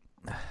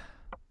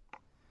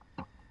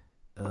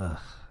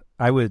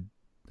 I'd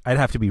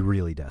have to be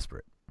really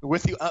desperate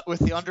with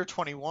the under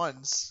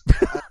 21s.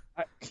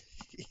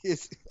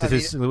 I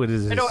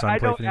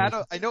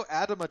know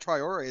Adama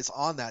Traore is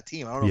on that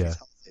team. I don't know if he's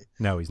healthy.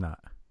 No, he's not.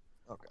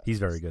 Okay, he's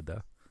very good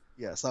though.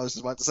 Yes, I was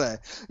just about to say,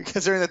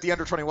 considering that the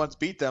under 21s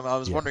beat them, I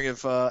was wondering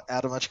if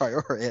Adama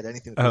Traore had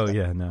anything to do with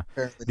that. No.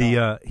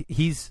 Apparently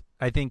he's.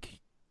 I think.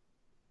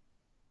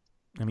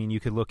 I mean, you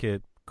could look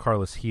at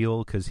Carlos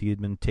Heel because he had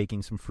been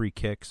taking some free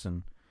kicks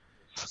and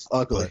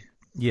ugly.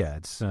 Yeah,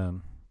 it's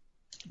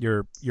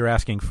you're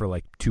asking for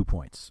like 2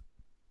 points.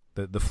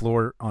 The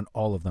floor on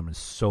all of them is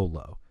so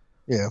low.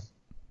 Yeah.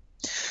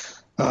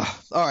 All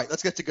right,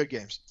 let's get to good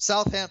games.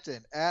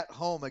 Southampton at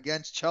home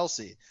against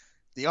Chelsea.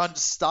 The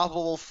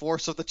unstoppable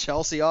force of the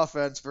Chelsea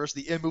offense versus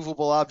the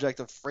immovable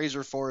object of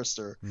Fraser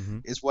Forrester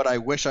is what I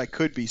wish I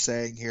could be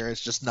saying here.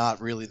 It's just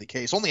not really the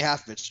case. Only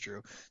half of it's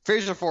true.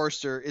 Fraser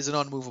Forrester is an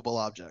unmovable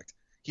object.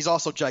 He's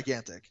also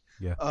gigantic.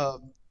 Yeah.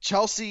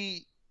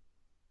 Chelsea,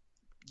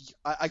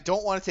 I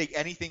don't want to take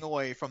anything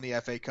away from the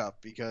FA Cup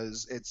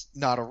because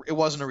it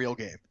wasn't a real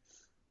game.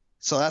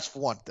 So that's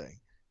one thing.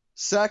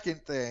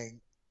 Second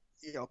thing,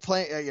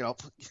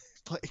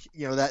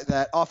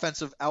 that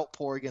offensive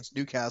outpour against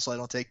Newcastle, I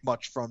don't take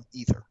much from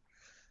either,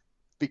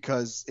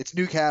 because it's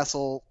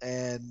Newcastle,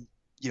 and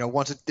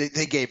once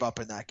they gave up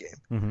in that game.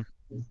 Mm-hmm.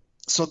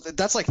 So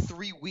that's like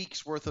 3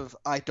 weeks worth of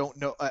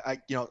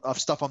of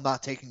stuff I'm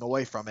not taking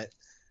away from it.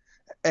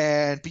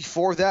 And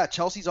before that,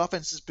 Chelsea's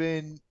offense has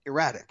been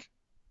erratic.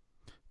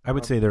 I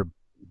would say they're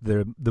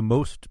the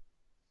most.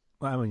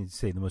 Well, I wouldn't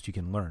say the most you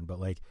can learn, but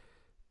like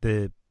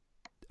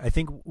I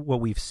think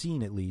what we've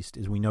seen at least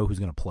is we know who's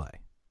going to play.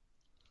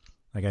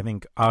 Like, I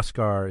think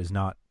Oscar is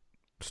not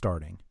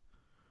starting.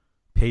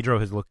 Pedro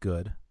has looked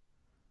good,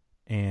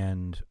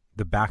 and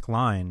the back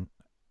line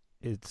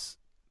is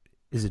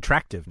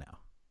attractive now.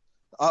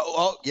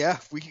 Oh yeah,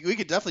 we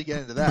could definitely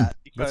get into that.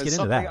 Let's get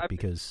into that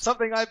because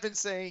something I've been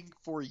saying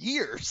for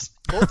years,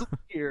 multiple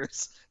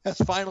years, has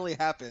finally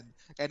happened,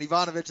 and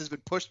Ivanovic has been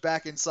pushed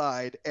back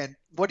inside. And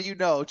what do you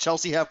know?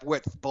 Chelsea have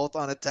width both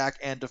on attack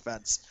and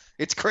defense.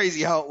 It's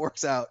crazy how it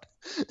works out.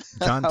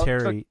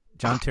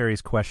 John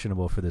Terry's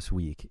questionable for this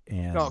week.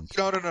 And No,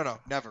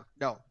 never.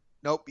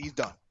 Nope, he's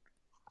done.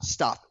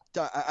 Stop.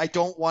 I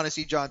don't want to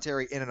see John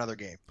Terry in another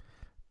game.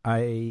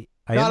 I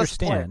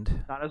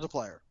understand. Not as a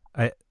player.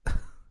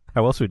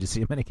 How else would you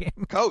see him in a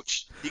game?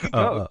 Coach. You can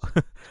coach.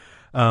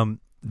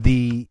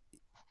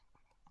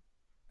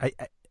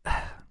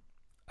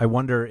 I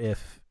wonder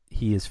if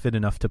he is fit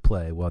enough to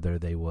play, whether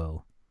they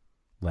will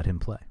let him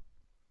play.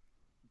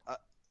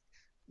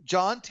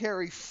 John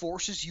Terry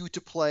forces you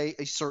to play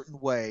a certain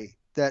way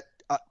that,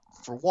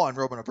 for one,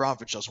 Roman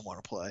Abramovich doesn't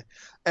want to play,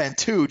 and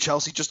two,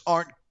 Chelsea just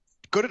aren't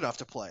good enough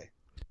to play.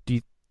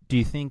 Do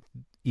you think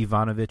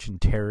Ivanovic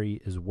and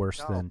Terry is worse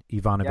than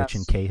Ivanovic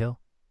and Cahill?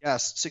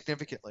 Yes,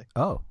 significantly.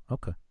 Oh,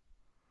 okay.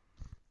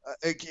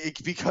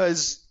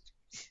 Because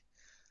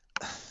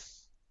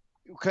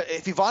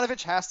if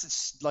Ivanovic has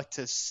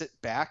to sit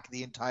back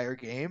the entire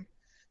game,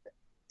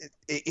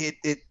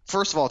 it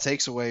first of all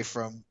takes away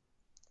from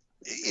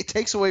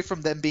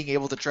them being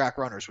able to track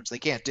runners, which they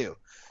can't do.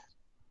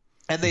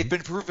 And they've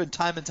been proven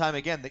time and time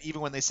again that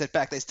even when they sit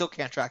back, they still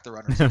can't track the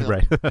runners.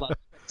 Right.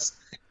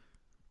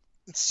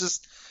 It's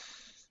just.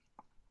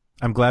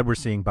 I'm glad we're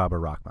seeing Baba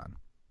Rahman.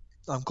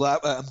 I'm glad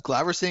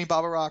we're seeing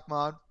Baba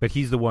Rahman. But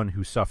he's the one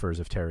who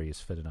suffers if Terry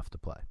is fit enough to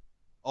play.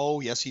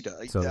 Oh, yes, he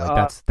does. So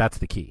like that's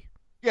the key.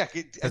 Yeah,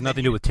 it has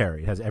nothing to do with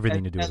Terry. It has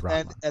everything to do with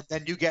Rodman. And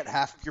then you get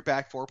half of your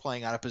back four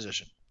playing out of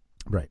position.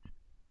 Right.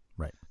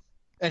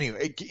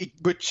 Anyway,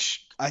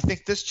 which I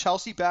think this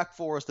Chelsea back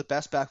four is the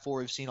best back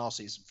four we've seen all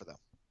season for them.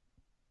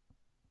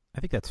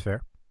 I think that's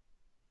fair.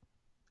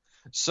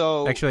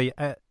 So actually,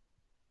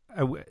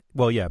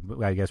 well, yeah,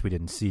 I guess we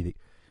didn't see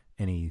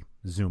any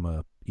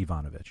Zuma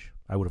Ivanovic.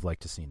 I would have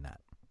liked to seen that.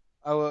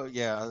 Oh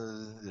yeah.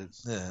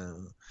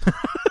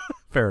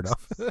 Fair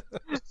enough.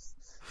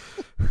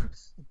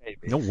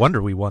 Maybe. No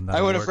wonder we won that.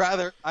 I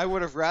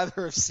would have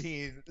rather have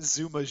seen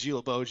Zuma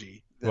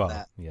Gilaboji than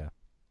that. Yeah.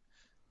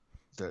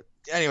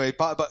 Anyway,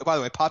 by the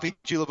way, Papi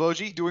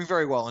Gilaboji doing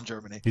very well in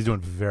Germany. He's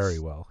doing very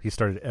well. He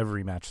started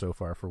every match so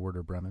far for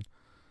Werder Bremen.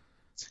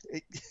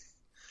 They're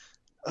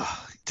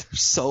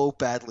so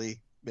badly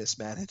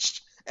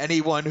mismanaged.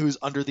 Anyone who's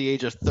under the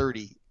age of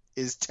 30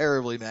 is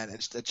terribly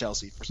managed at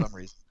Chelsea for some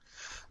reason.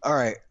 All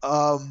right,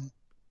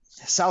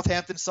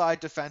 Southampton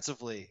side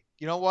defensively.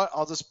 You know what?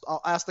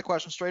 I'll ask the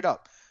question straight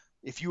up.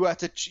 If you had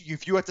to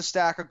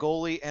stack a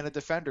goalie and a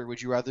defender,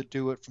 would you rather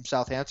do it from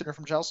Southampton or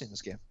from Chelsea in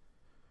this game?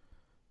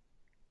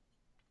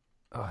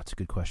 Oh, that's a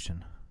good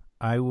question.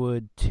 I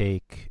would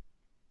take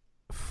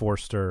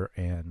Forster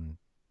and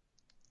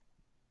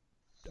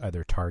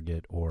either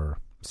Target or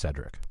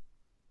Cedric.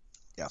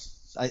 Yeah,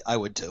 I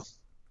would too.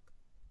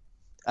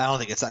 I don't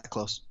think it's that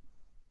close.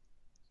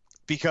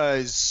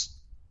 Because,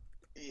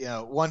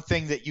 one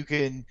thing that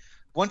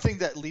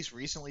at least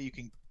recently you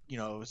can, I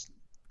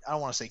don't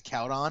want to say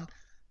count on,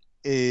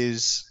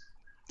 is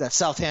that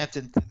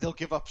Southampton, they'll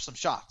give up some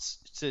shots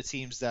to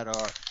teams that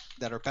are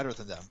better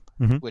than them,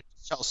 which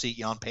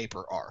Chelsea on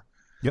paper are.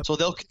 Yep. So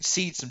they'll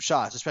concede some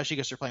shots, especially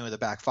because they're playing with a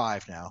back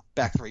five now,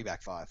 back three,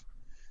 back five.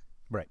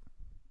 Right.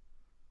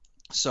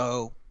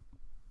 So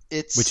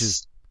it's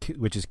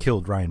which has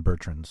killed Ryan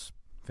Bertrand's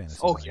fantasy.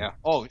 Oh value. yeah.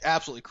 Oh,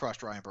 absolutely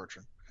crushed Ryan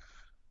Bertrand.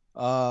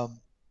 But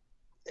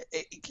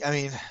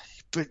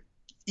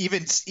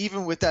even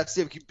with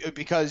that,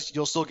 because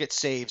you'll still get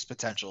saves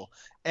potential,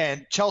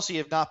 and Chelsea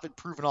have not been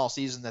proven all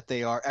season that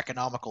they are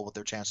economical with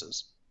their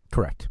chances.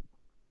 Correct.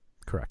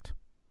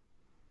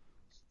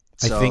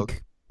 So,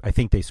 I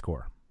think they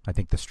score. I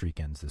think the streak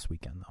ends this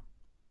weekend, though.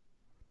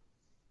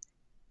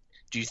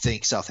 Do you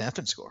think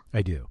Southampton score?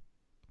 I do.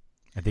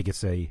 I think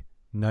it's a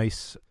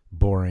nice,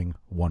 boring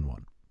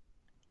 1-1.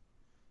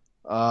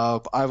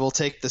 I will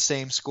take the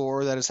same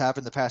score that has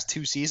happened the past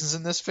two seasons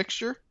in this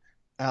fixture,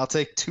 and I'll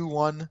take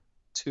 2-1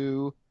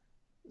 to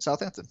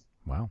Southampton.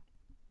 Wow.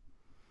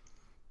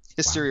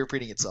 History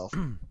repeating itself.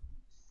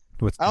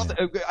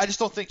 I just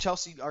don't think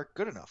Chelsea are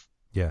good enough.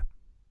 Yeah.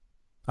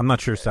 I'm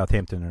not sure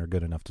Southampton are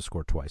good enough to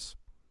score twice.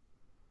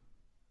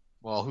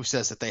 Well, who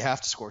says that they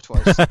have to score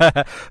twice?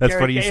 That's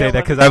funny you say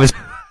that, because I was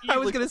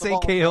going to say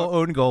Cahill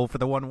own goal for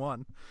the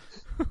 1-1.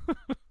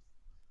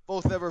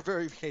 Both of them are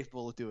very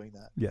capable of doing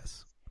that.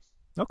 Yes.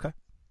 Okay.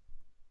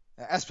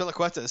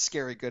 Azpilicueta is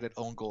scary good at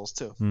own goals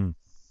too.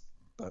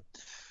 But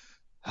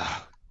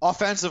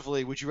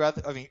offensively, would you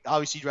rather? I mean,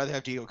 obviously, you'd rather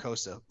have Diego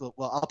Costa. Well,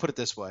 I'll put it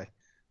this way: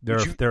 there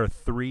are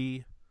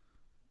three.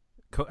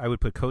 I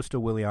would put Costa,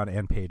 Willian,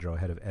 and Pedro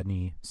ahead of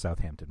any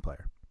Southampton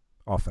player,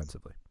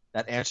 offensively.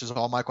 That answers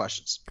all my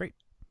questions. Great.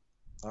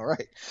 All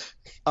right.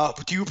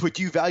 But do you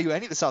value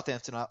any of the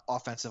Southampton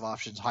offensive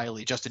options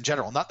highly, just in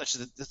general? Not that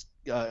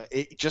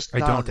just. I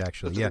don't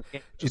actually. Yeah.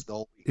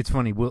 It's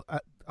funny.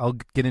 I'll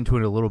get into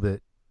it a little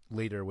bit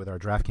later with our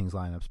DraftKings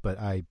lineups, but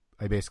I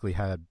basically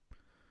had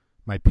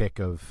my pick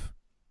of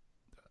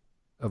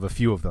a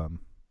few of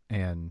them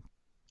and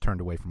turned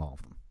away from all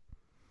of them.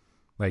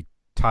 Like,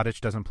 Tadic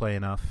doesn't play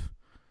enough.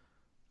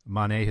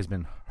 Mane has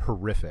been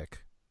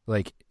horrific.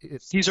 Like,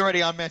 he's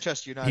already on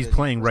Manchester United. He's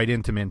playing right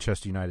into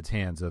Manchester United's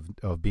hands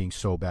of being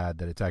so bad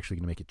that it's actually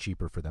going to make it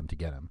cheaper for them to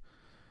get him.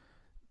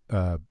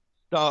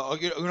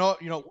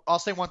 I'll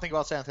say one thing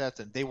about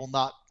Southampton: they will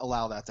not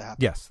allow that to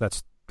happen. Yes,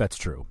 that's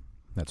true.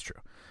 That's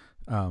true.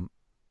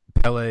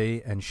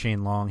 Pele and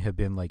Shane Long have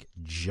been like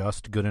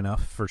just good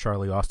enough for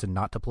Charlie Austin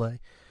not to play,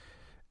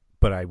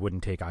 but I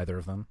wouldn't take either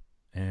of them.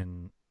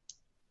 And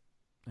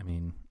I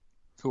mean,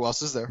 who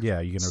else is there? Yeah,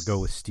 you're going to go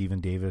with Stephen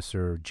Davis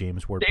or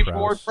James Ward-Prowse. David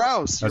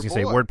Ward-Prowse. I was going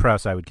to say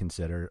Ward-Prowse I would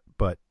consider,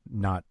 but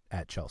not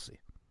at Chelsea.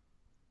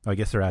 I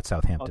guess they're at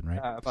Southampton, right?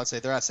 I was about to say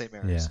they're at St.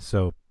 Mary's. Yeah,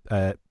 so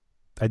I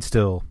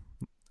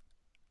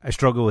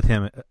struggle with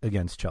him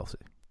against Chelsea,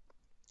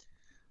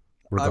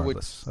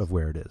 regardless of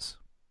where it is.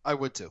 I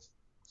would too.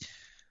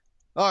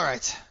 All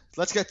right,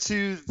 let's get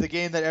to the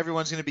game that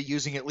everyone's going to be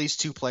using at least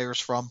two players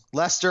from.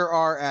 Leicester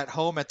are at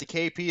home at the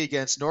KP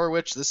against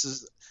Norwich. This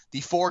is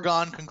the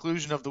foregone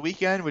conclusion of the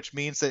weekend, which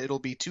means that it'll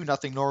be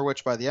 2-0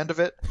 Norwich by the end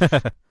of it.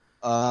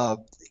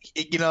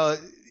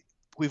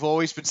 We've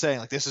always been saying,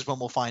 like, this is when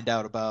we'll find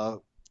out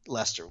about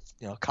Leicester,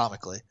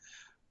 comically.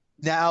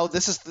 Now,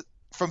 this is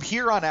from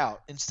here on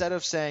out, instead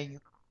of saying,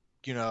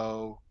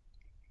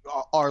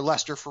 are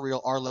Leicester for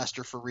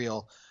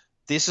real,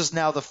 this is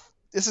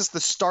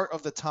the start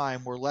of the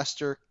time where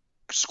Leicester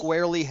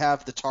squarely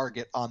have the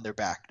target on their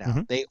back now.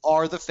 Mm-hmm. They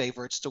are the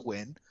favorites to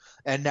win,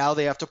 and now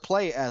they have to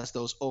play as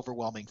those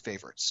overwhelming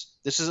favorites.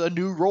 This is a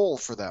new role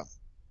for them.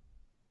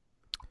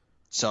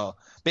 So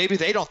maybe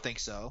they don't think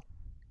so,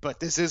 but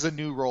this is a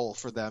new role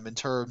for them in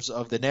terms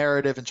of the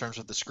narrative, in terms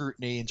of the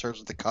scrutiny, in terms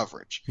of the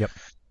coverage. Yep.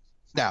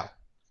 Now,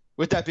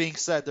 with that being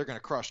said, they're going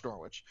to crush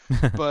Norwich,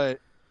 but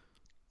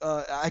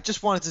I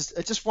just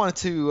wanted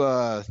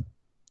to.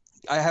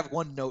 I have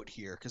one note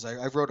here because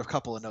I wrote a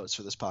couple of notes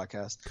for this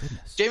podcast.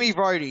 Goodness. Jamie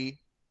Vardy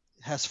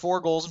has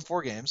 4 goals in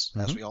 4 games,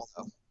 as we all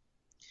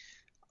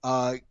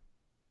know.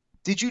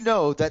 Did you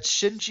know that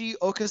Shinji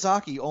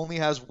Okazaki only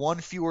has 1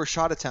 fewer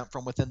shot attempt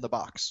from within the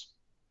box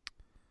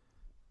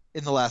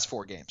in the last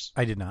 4 games?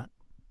 I did not.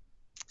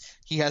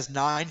 He has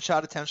 9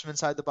 shot attempts from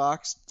inside the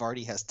box.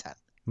 Vardy has 10.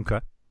 Okay.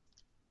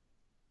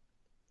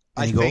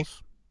 Any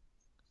goals?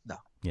 No.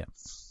 Yeah.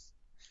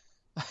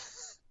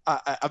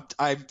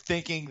 I'm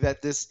thinking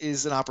that this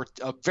is a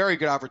very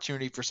good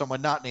opportunity for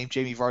someone not named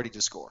Jamie Vardy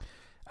to score.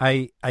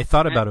 I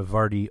thought about a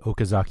Vardy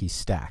Okazaki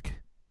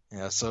stack.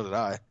 Yeah, so did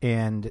I.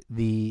 And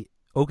the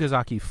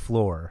Okazaki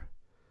floor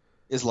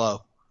is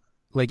low.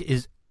 Like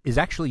is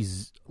actually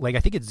like I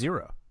think it's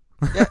 0.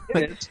 Yeah,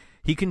 like, it is.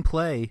 He can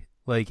play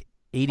like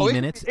 80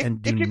 minutes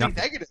and do nothing.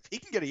 Be negative. He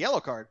can get a yellow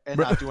card and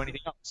not do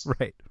anything else.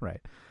 Right.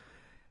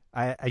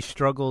 I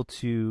struggle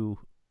to.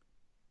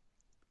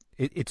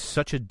 It's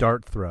such a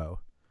dart throw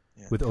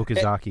with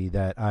Okazaki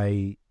that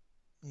I.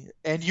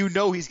 And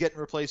he's getting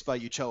replaced by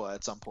Uchoa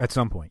at some point. At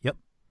some point, yep.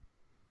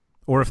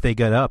 Or if they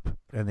get up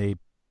and they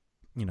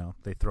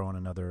throw in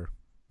another,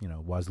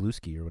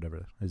 Wazlewski or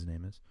whatever his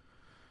name is.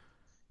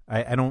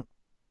 I don't.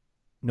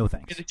 No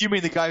thanks. You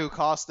mean the guy who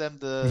cost them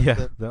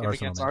the Arsenal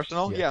against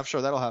Arsenal? Yeah, I'm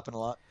sure that'll happen a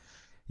lot.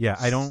 Yeah,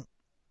 I don't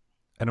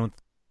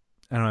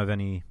have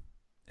any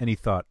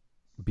thought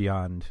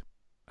beyond.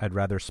 I'd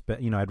rather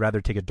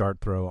take a dart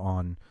throw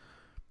on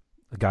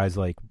guys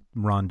like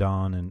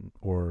Rondon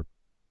or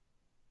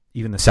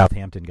even the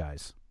Southampton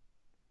guys.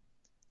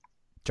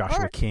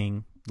 Joshua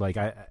King, like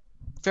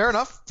Fair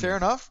enough.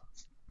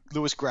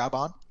 Lewis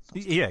Grabon.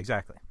 Yeah,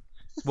 exactly.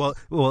 Well,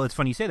 it's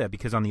funny you say that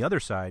because on the other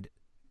side,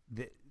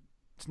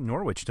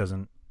 Norwich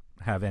doesn't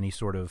have any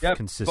sort of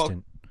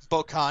consistent.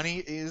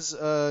 Bocani is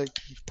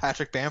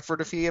Patrick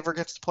Bamford if he ever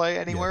gets to play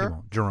anywhere. Yeah, he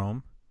won't.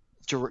 Jerome.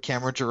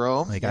 Cameron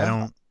Jerome. Like I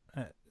don't.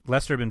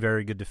 Leicester have been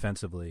very good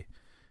defensively,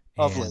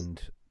 of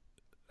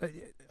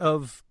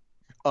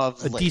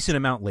a decent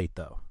amount late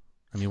though.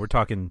 I mean, we're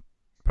talking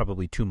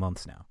probably 2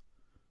 months now.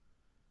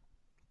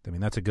 I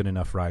mean, that's a good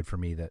enough ride for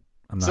me that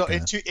I'm not. So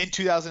in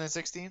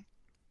 2016,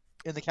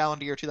 in the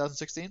calendar year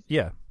 2016.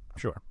 Yeah,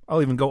 sure.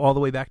 I'll even go all the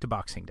way back to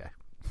Boxing Day.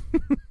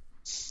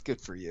 Good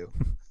for you.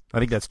 I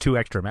think that's 2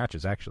 extra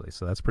matches actually,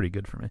 so that's pretty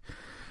good for me.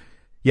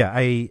 Yeah,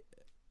 I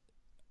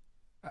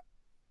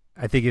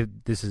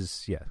think this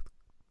is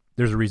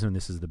There's a reason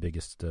this is the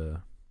biggest.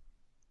 They're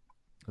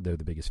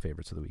the biggest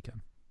favorites of the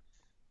weekend.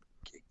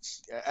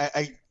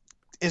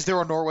 Is there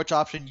a Norwich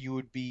option you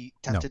would be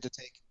tempted to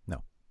take?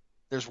 No.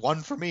 There's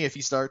one for me if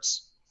he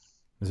starts.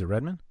 Is it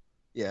Redmond?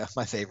 Yeah,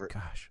 my favorite.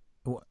 Gosh,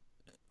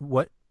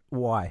 what?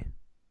 Why?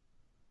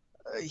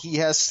 He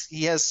has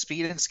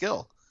speed and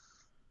skill.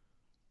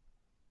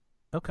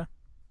 Okay.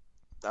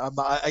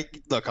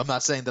 Look, I'm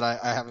not saying that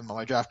I have him on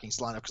my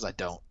DraftKings lineup because I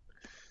don't,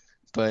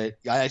 but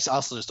I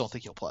also just don't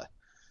think he'll play.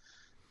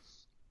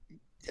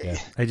 Yeah,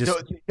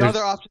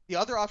 the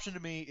other option to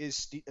me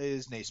is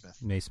Naismith.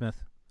 Naismith.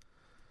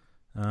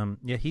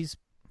 Yeah, he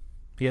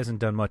hasn't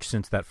done much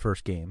since that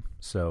first game.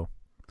 So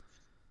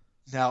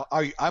now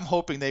I'm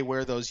hoping they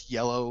wear those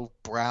yellow,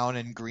 brown,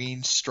 and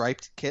green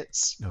striped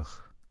kits. Ugh.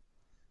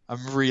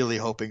 I'm really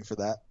hoping for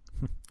that.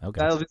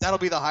 Okay, that'll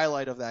be the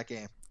highlight of that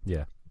game.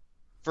 Yeah,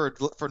 for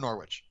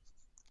Norwich.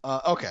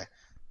 Okay,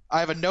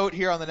 I have a note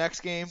here on the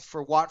next game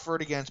for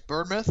Watford against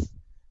Bournemouth.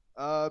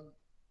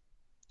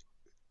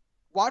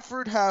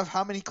 Watford have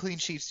how many clean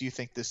sheets do you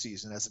think this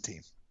season as a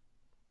team?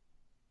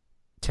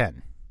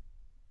 10.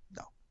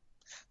 No.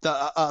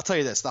 I'll tell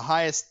you this. The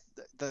highest,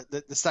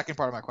 the second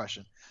part of my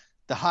question,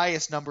 the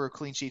highest number of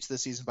clean sheets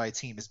this season by a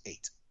team is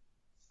 8.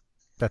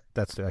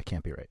 That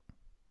can't be right.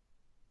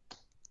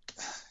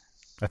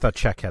 I thought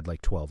Czech had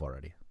like 12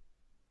 already.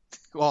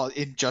 Well,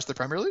 in just the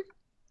Premier League?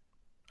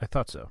 I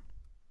thought so.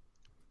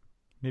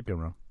 Maybe I'm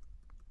wrong.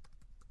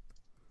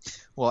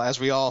 Well, as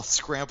we all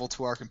scramble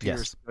to our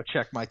computers yes. to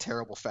check my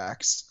terrible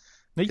facts.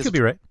 No, you could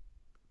be right.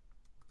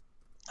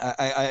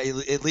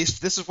 I at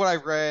least this is what I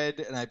read,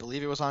 and I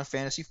believe it was on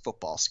Fantasy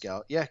Football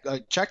Scout. Yeah,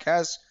 Czech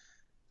has.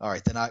 All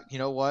right, then you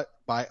know what?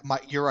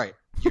 You're right.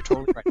 You're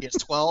totally right. He has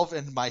 12,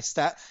 and my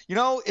stat.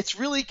 It's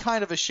really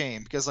kind of a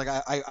shame because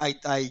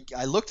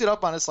I looked it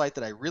up on a site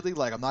that I really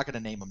like. I'm not going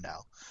to name them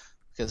now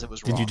because it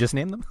was wrong. Did you just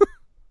name them?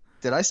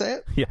 Did I say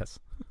it? Yes.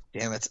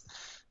 Damn it.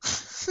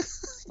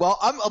 Well,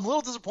 I'm a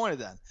little disappointed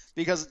then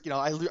because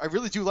I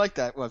really do like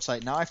that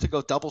website. Now I have to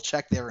go double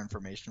check their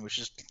information, which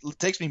just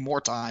takes me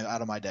more time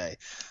out of my day.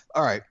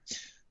 All right,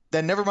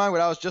 then never mind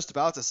what I was just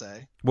about to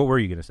say. What were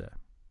you going to say?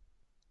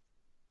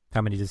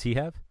 How many does he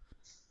have?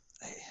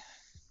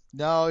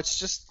 No, it's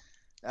just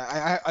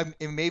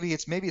Maybe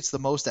it's the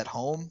most at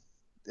home.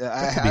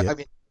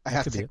 I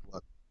have to take a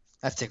look.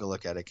 I have to take a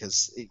look at it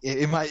because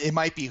it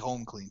might be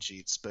home clean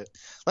sheets, but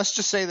let's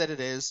just say that it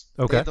is.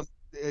 Okay.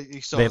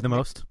 They have the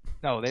most?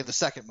 No, they have the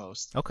second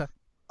most. Okay.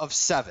 Of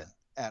 7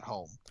 at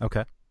home.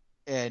 Okay.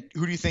 And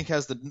who do you think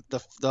has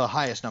the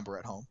highest number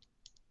at home?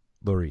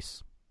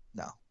 Lloris.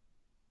 No.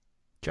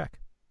 Check.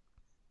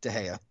 De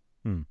Gea.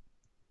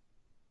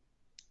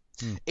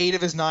 8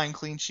 of his 9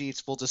 clean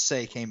sheets, we'll just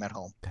say, came at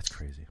home. That's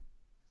crazy.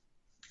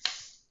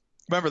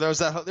 Remember, there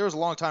was a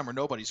long time where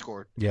nobody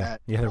scored. Yeah,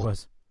 there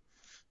was.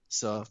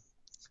 So,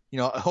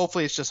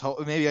 hopefully it's just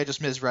home. Maybe I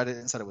just misread it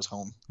and said it was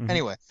home. Mm-hmm.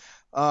 Anyway,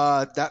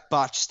 that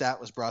botched stat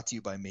was brought to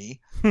you by me.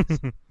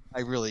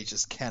 I really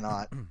just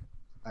cannot.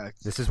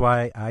 This is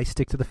why I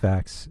stick to the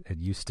facts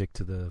and you stick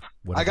to the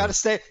whatever. I got to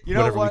stay. You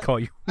know what? We call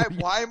you.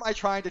 Why am I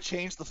trying to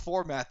change the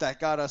format that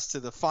got us to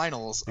the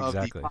finals of the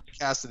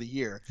podcast of the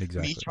year?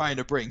 Exactly. Me trying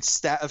to bring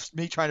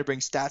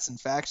stats and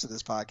facts to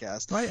this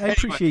podcast. I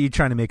appreciate you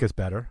trying to make us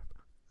better.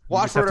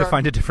 Watford just have to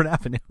find a different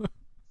avenue.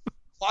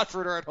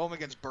 Watford are at home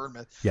against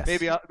Bournemouth. Yes.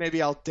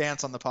 Maybe I'll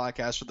dance on the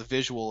podcast for the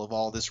visual of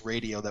all this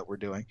radio that we're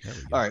doing.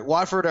 All right,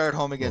 Watford are at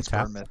home against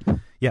Bournemouth.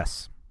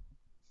 Yes.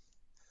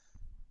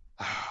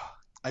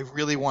 I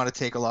really want to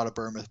take a lot of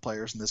Bournemouth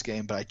players in this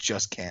game, but I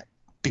just can't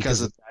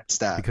because of that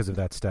stat. Because of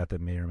that stat that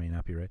may or may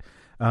not be right.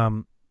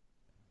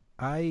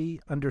 I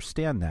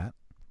understand that,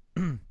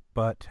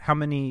 but how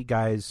many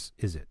guys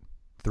is it?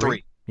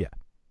 3? Yeah.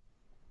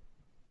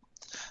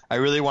 I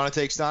really want to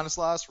take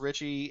Stanislas,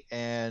 Richie,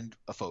 and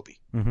Afobe.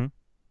 Mm-hmm.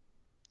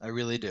 I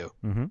really do.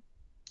 Mm-hmm.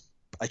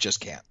 I just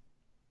can't.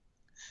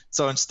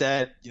 So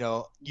instead,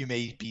 you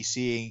may be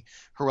seeing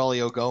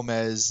Aurelio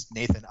Gomez,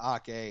 Nathan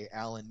Ake,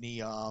 Alan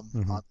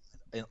Neom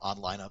on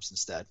lineups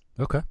instead.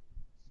 Okay.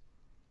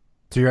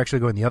 So you're actually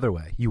going the other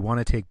way. You want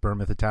to take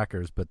Bournemouth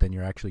attackers, but then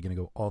you're actually going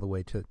to go all the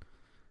way to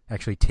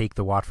actually take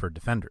the Watford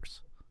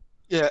defenders.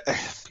 Yeah,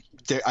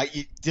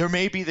 there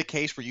may be the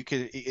case where you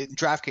could, in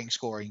DraftKings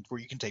scoring,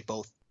 where you can take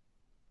both.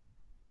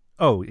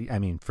 Oh, I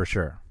mean, for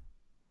sure.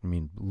 I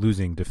mean,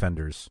 losing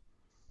defenders,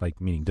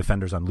 meaning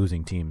defenders on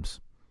losing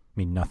teams,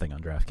 mean nothing on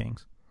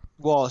DraftKings.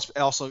 Well,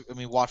 also,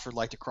 Watford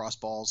like to cross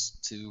balls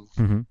to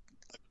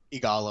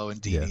Igalo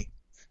and Dini.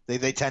 Yeah.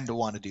 They tend to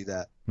want to do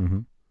that. Mm-hmm.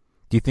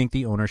 Do you think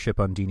the ownership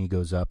on Dini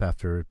goes up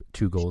after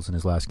 2 goals in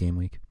his last game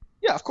week?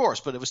 Yeah, of course,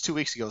 but it was 2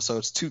 weeks ago, so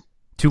it's 2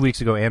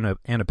 weeks ago and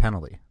a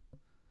penalty.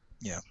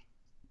 Yeah.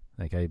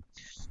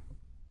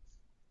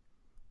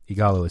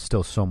 Igalo is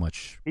still so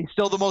much. He's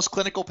still the most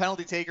clinical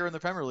penalty taker in the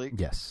Premier League.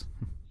 Yes.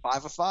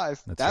 5 of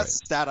 5. That's right. The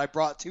stat I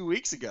brought 2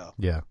 weeks ago.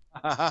 Yeah.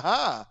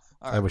 Right,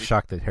 I was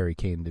shocked that Harry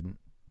Kane didn't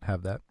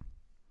have that.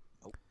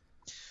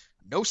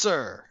 No,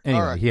 sir.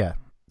 Anyway, all right. Yeah.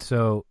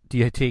 So, do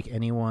you take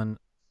anyone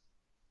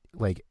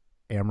like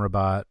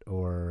Amrabat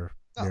or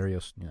Mario?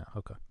 Yeah,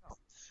 okay. No.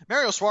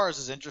 Mario Suarez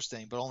is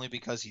interesting, but only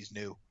because he's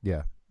new.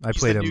 Yeah. I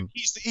played him.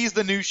 He's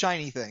the new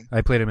shiny thing.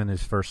 I played him in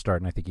his first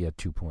start, and I think he had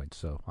 2 points,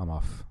 so I'm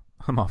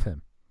off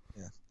him.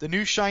 Yeah. The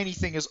new shiny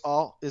thing is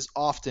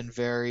often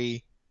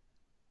very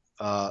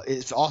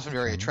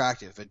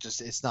attractive.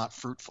 It's not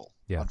fruitful,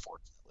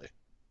 unfortunately.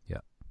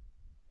 Yeah.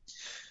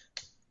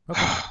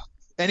 Okay.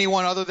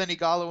 Anyone other than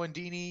Igalo and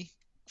Dini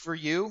for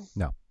you?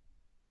 No.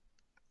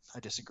 I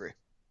disagree.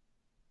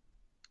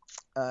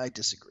 I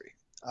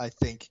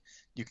think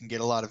you can get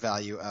a lot of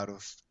value out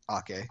of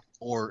Ake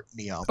or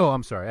Neom. Oh,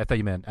 I'm sorry. I thought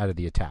you meant out of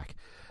the attack.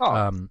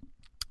 Oh.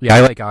 Yeah,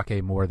 I like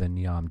Ake more than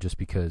Neom just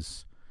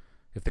because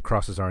if the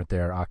crosses aren't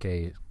there,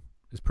 Ake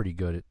is pretty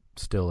good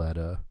still at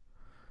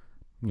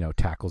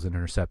tackles and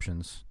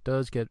interceptions.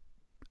 Does get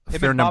a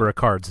fair number of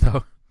cards,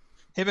 though.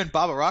 Him and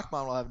Baba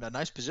Rahman will have a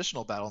nice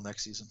positional battle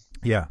next season.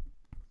 Yeah.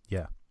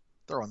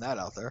 Throwing that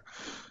out there.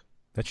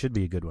 That should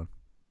be a good one.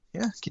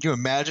 Yeah. Could you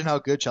imagine how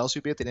good Chelsea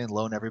would be if they didn't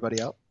loan everybody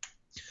out?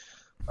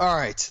 All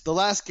right. The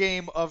last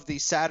game of the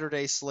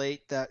Saturday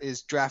slate that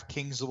is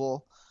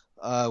DraftKingsable.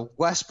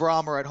 West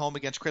Brom are at home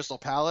against Crystal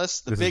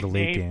Palace. This is the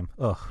late game.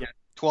 Ugh. Yeah,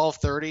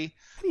 12:30.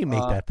 How do you make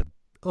that the...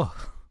 Ugh.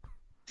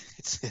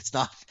 It's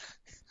not...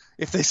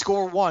 If they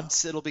score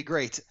once, it'll be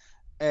great.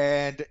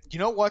 And you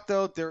know what,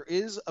 though? There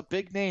is a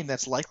big name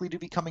that's likely to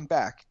be coming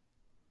back.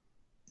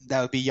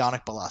 That would be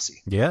Yannick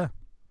Bolasie. Yeah.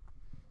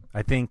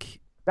 I think...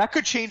 That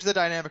could change the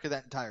dynamic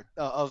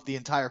of the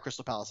entire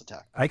Crystal Palace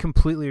attack. I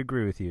completely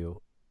agree with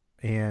you.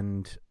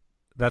 And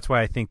that's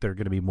why I think there are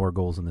going to be more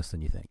goals in this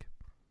than you think.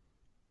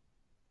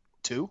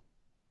 2?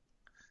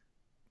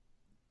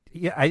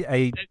 Yeah,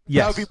 yes.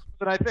 That would be more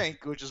than I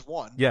think, which is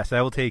 1. Yes,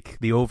 I will take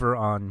the over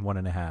on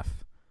 1.5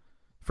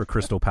 for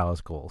Crystal Palace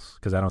goals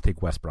because I don't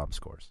think West Brom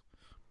scores.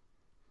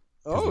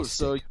 Oh,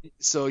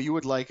 so you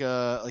would like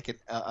a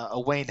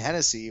Wayne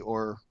Hennessy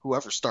or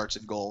whoever starts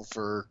in goal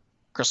for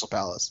Crystal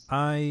Palace?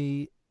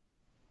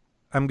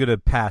 I'm going to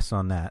pass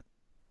on that,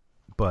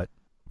 but...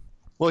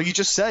 Well, you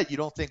just said you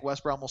don't think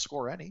West Brom will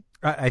score any.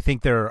 I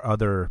think there are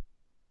other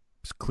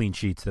clean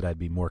sheets that I'd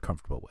be more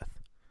comfortable with.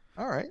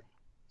 All right.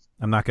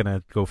 I'm not going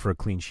to go for a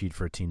clean sheet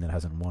for a team that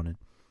hasn't won in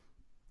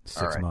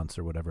 6 months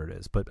or whatever it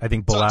is. But I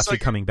think Bolasie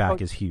coming back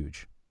is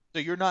huge. So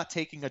you're not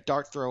taking a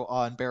dart throw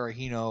on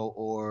Berahino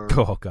or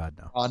Oh God,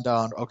 no.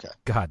 Rondon. Okay.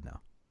 God, no.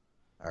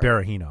 All right.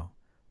 Berahino.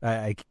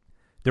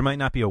 There might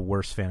not be a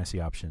worse fantasy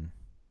option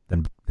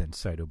than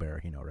Saito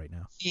Berahino right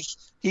now.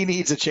 He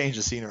needs a change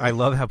of scenery. I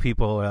love how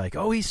people are like,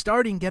 "Oh, he's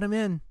starting, get him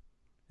in,"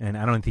 and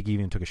I don't think he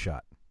even took a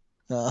shot.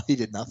 No, he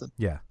did nothing.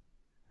 Yeah,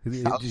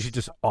 he's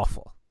just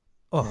awful.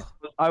 Oh,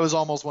 I was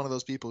almost one of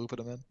those people who put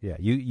him in. Yeah,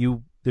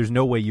 you. There's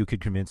no way you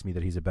could convince me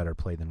that he's a better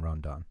play than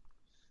Rondon.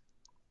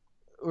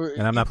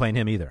 And I'm not playing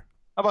him either.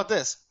 How about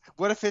this?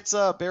 What if it's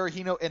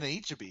Berahino and an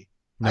Ichibi?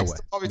 No I'd way.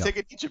 still probably take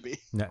an Ichibi.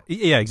 No.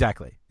 Yeah,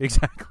 exactly.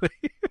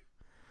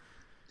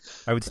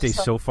 I would stay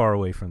so far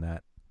away from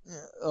that.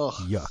 Ugh.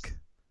 Yuck.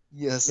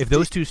 Yes. If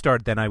those two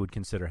start, then I would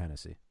consider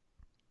Hennessy.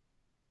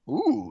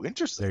 Ooh,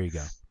 interesting. There you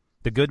go.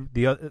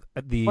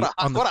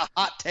 What a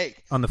hot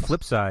take. On the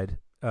flip side,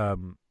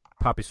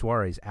 Papi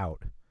Suarez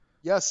out.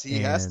 Yes, he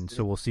has. And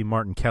so we'll see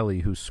Martin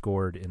Kelly, who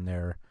scored in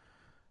their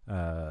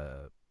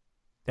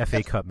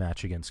FA Cup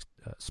match against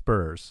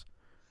Spurs,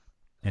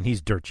 and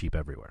he's dirt cheap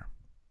everywhere.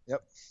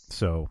 Yep.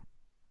 So.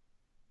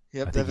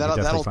 Yep, I think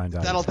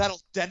that'll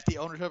dent the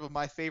ownership of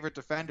my favorite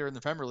defender in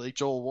the Premier League,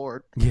 Joel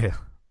Ward. Yeah.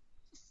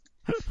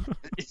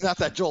 Not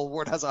that Joel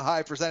Ward has a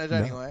high percentage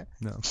anyway.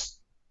 No.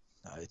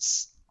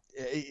 It's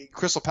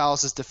Crystal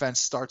Palace's defense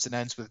starts and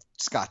ends with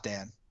Scott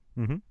Dan.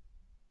 Mm-hmm.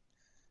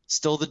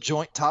 Still the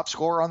joint top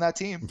scorer on that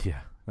team. Yeah,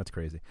 that's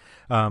crazy.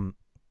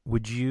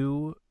 Would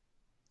you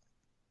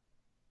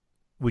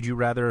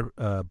rather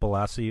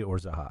Balassi or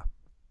Zaha?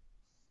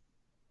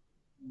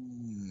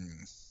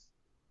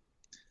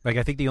 Like,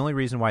 I think the only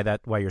reason why you're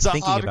Zaha,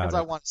 thinking about because it.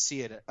 I want to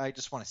see it. I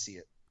just want to see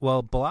it.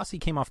 Well,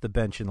 Balassi came off the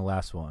bench in the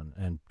last one,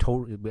 and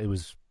it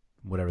was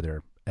whatever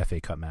their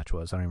FA Cup match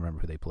was. I don't even remember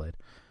who they played.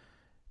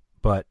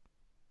 But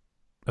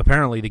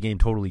apparently the game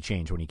totally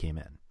changed when he came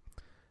in.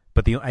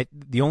 But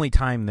the only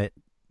time that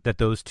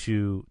those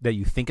two, that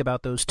you think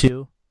about those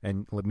two,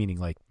 and meaning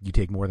like you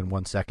take more than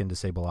 1 second to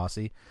say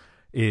Balassi,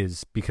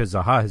 is because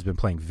Zaha has been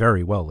playing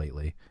very well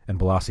lately, and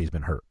Balassi has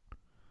been hurt.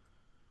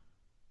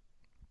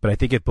 But I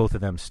think if both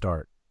of them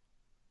start,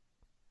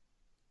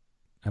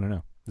 I don't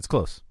know. It's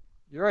close.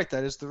 You're right.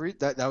 That is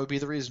that would be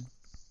the reason.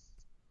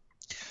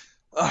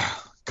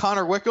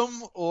 Connor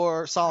Wickham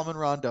or Solomon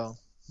Rondon?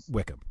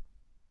 Wickham.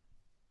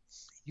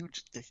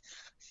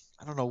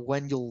 I don't know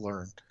when you'll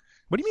learn.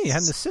 What do you mean? He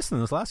had an assist in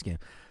this last game.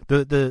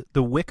 The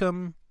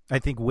Wickham, I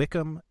think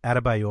Wickham,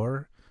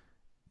 Adebayor,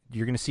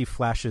 you're going to see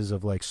flashes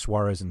of like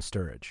Suarez and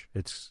Sturridge.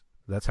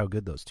 That's how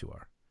good those two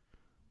are.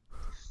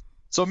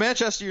 So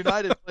Manchester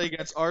United play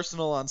against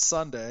Arsenal on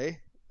Sunday.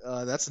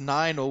 That's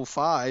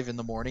 9:05 in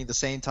the morning, the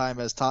same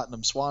time as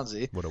Tottenham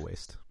Swansea. What a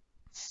waste.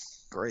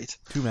 Great.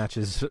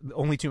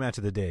 Only two matches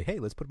of the day. Hey,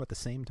 let's put them at the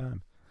same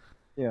time.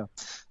 Yeah.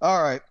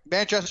 All right.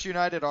 Manchester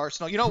United,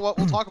 Arsenal. You know what?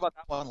 We'll talk about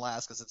that one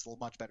last because it's a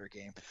much better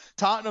game.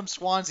 Tottenham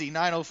Swansea,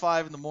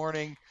 9:05 in the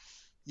morning.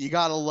 You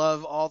got to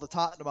love all the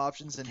Tottenham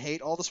options and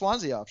hate all the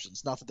Swansea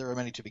options. Not that there are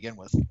many to begin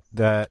with.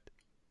 That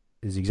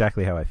is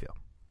exactly how I feel.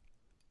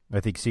 I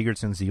think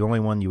Sigurdsson's the only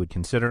one you would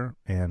consider,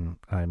 and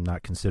I'm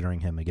not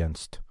considering him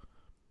against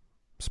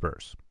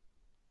Spurs.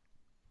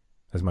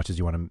 As much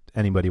as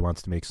anybody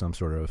wants to make some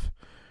sort of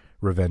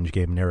revenge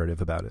game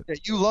narrative about it. Yeah,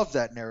 you love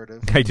that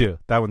narrative. I do.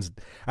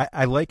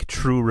 I like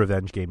true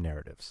revenge game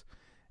narratives,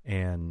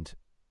 and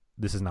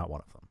this is not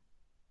one of them.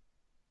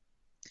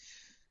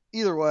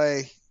 Either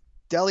way,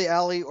 Dele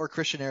Alli or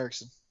Christian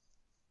Eriksen?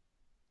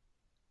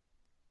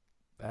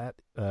 That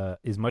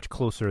is much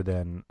closer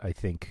than I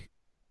think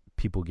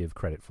people give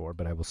credit for,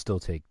 but I will still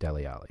take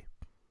Dele Alli.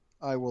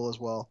 I will as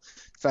well.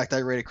 In fact, I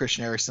rated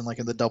Christian Eriksen like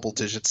in the double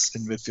digits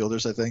in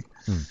midfielders, I think.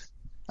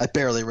 I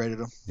barely rated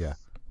him. Yeah.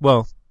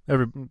 Well,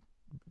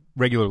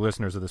 regular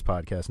listeners of this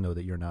podcast know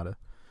that you're not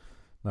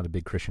a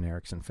big Christian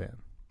Eriksen fan.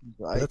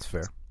 Right. That's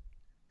fair.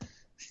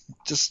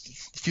 Just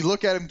if you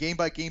look at him game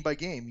by game by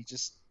game, he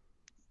just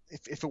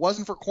if it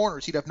wasn't for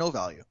corners, he'd have no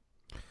value.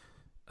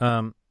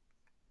 I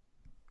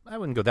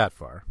wouldn't go that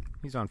far.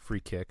 He's on free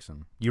kicks,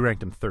 and you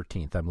ranked him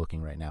 13th. I'm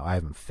looking right now. I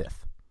have him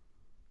 5th.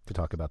 To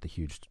talk about the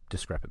huge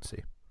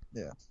discrepancy.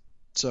 Yeah.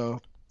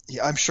 So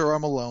yeah, I'm sure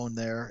I'm alone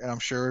there, and I'm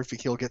sure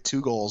he'll get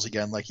 2 goals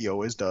again, like he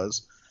always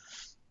does.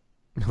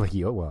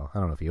 Well, I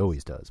don't know if he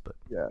always does, but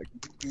yeah,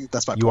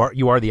 that's my point.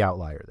 You are the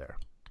outlier there.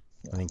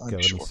 Yeah, I think. Let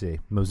me see.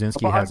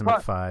 Mozinski has him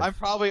at 5. I'm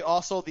probably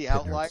also the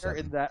outlier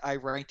in that I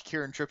ranked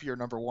Kieran Trippier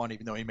number 1,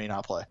 even though he may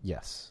not play.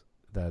 Yes,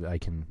 that I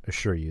can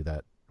assure you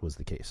that was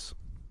the case.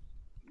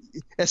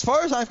 As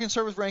far as I'm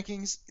concerned with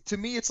rankings, to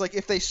me, it's like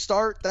if they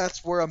start,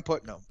 that's where I'm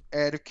putting them.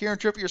 And if Kieran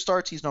Trippier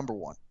starts, he's number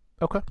 1.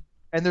 Okay.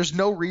 And there's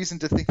no reason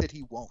to think that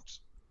he won't.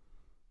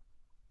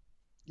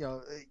 You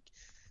know,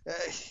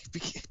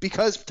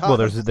 because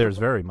there's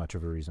very much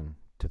of a reason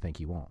to think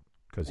he won't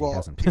because he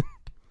hasn't.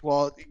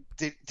 Well,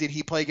 did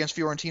he play against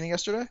Fiorentina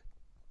yesterday?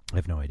 I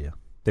have no idea.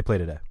 They play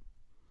today.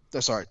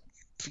 Sorry.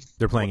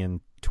 They're playing in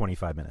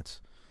 25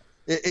 minutes.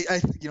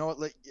 You know what?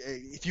 Like,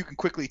 if you can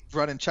quickly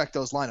run and check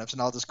those lineups,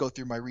 and I'll just go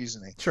through my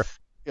reasoning. Sure.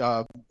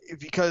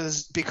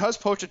 Because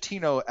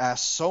Pochettino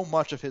asked so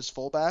much of his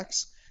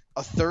fullbacks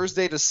a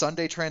Thursday to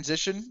Sunday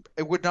transition,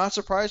 it would not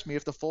surprise me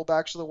if the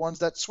fullbacks are the ones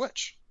that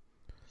switch.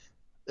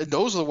 And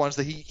those are the ones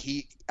that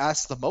he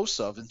asks the most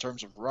of in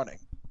terms of running.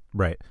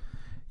 Right.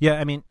 Yeah,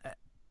 I mean,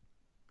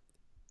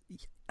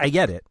 I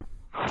get it.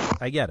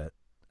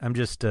 I'm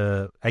just,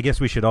 I guess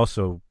we should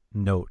also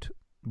note,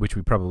 which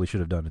we probably should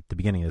have done at the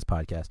beginning of this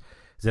podcast,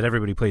 is that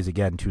everybody plays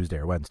again Tuesday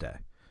or Wednesday.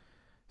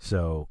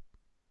 So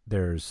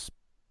there's,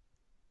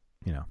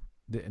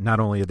 not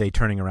only are they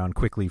turning around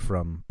quickly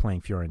from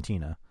playing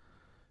Fiorentina,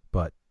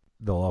 but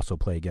they'll also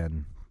play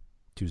again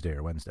Tuesday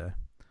or Wednesday.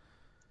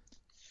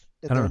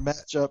 And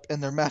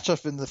their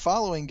matchup in the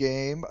following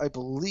game, I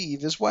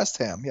believe, is West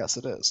Ham. Yes,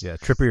 it is. Yeah,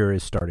 Trippier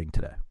is starting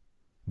today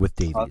with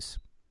Davies.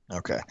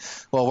 Okay.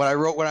 Well, when I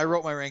wrote my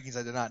rankings,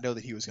 I did not know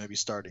that he was going to be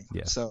starting.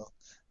 Yeah. So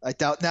I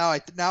doubt now.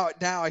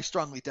 I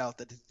strongly doubt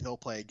that he'll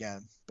play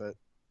again. But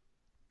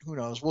who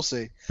knows? We'll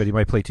see. But he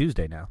might play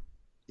Tuesday now.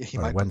 Yeah, he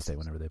or might Wednesday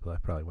whenever they play.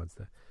 Probably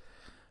Wednesday.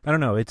 I don't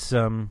know. It's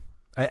I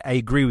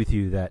agree with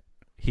you that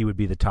he would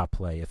be the top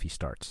play if he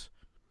starts,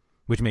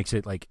 which makes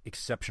it like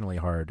exceptionally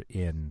hard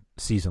in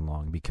season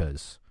long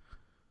because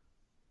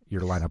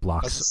your lineup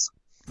locks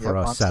for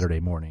us Saturday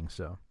morning.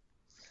 So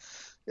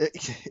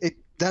it's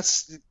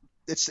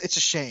a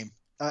shame.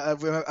 I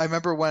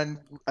remember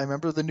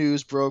the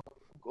news broke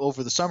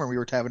over the summer. We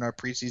were having our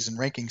preseason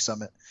ranking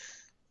summit,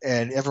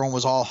 and everyone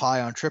was all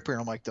high on Trippier.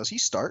 And I'm like, does he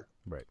start?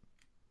 Right.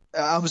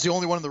 I was the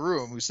only one in the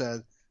room who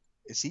said,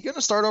 is he going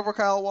to start over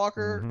Kyle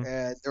Walker? Mm-hmm.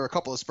 And there were a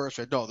couple of Spurs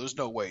fans, no, there's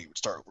no way he would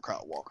start over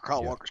Kyle Walker.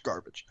 Kyle Walker's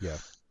garbage. Yeah.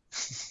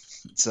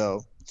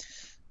 So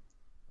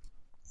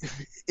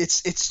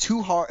it's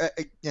too hard.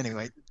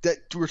 Anyway,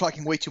 we're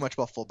talking way too much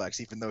about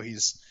fullbacks, even though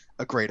he's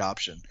a great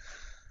option.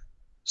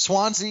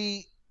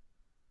 Swansea,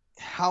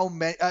 how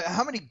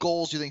many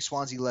goals do you think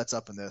Swansea lets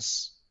up in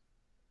this?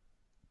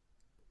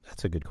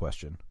 That's a good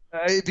question.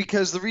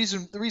 Because the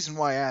reason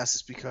why I ask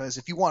is because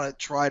if you want to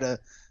try to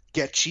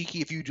get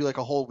cheeky, if you do like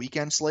a whole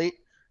weekend slate,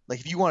 like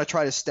if you want to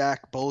try to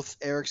stack both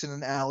Eriksen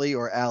and Ali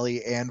or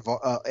Ali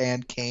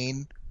and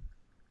Kane,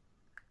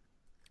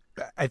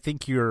 I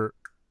think you're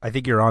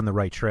on the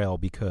right trail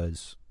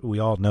because we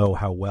all know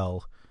how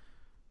well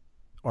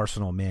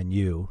Arsenal Man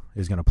U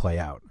is going to play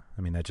out.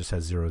 I mean, that just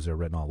has 0-0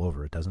 written all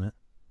over it, doesn't it?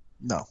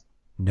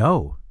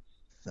 No,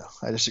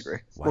 I disagree.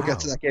 Wow. We'll get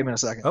to that game in a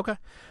second. Okay.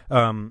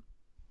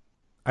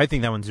 I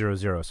think that one's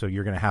 0-0, so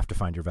you're going to have to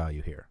find your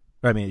value here.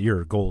 I mean,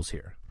 your goals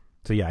here.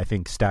 So, yeah, I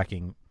think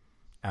stacking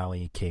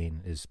Ali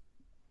Kane is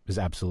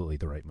absolutely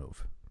the right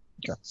move.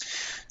 Okay.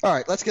 All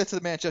right, let's get to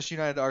the Manchester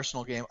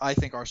United-Arsenal game. I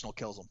think Arsenal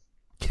kills them.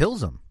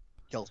 Kills them?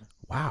 Kills them.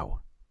 Wow.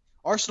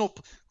 Arsenal.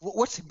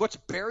 What's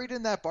buried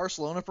in that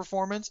Barcelona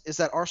performance is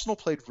that Arsenal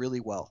played really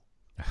well.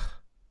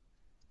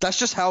 That's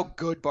just how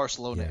good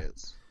Barcelona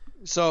is.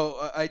 So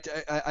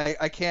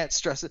I can't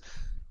stress it.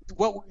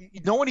 Well,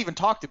 no one even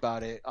talked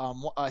about it.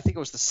 I think it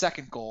was the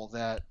second goal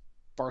that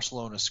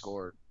Barcelona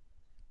scored,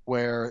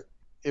 where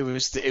it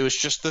was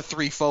just the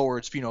three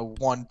forwards,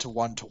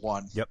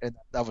 1-1-1, Yep. and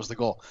that was the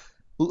goal.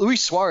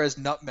 Luis Suarez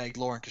nutmegged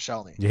Lauren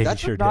Koscielny. Yeah, he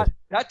sure did.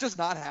 That does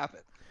not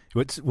happen.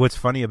 What's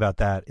funny about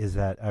that is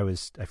that I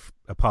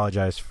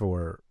apologize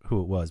for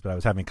who it was, but I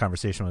was having a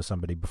conversation with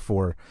somebody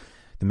before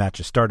the match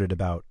has started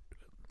about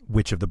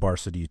which of the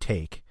Barca do you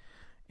take.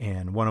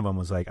 And one of them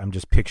was like, I'm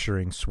just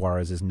picturing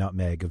Suarez's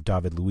nutmeg of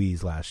David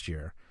Luiz last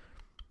year.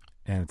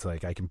 And it's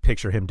like, I can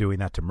picture him doing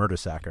that to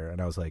Mertesacker.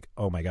 And I was like,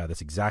 oh my God,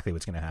 that's exactly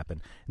what's going to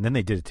happen. And then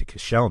they did it to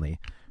Koscielny,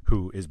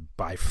 who is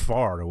by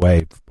far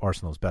away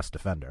Arsenal's best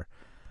defender.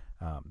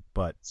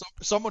 But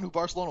someone who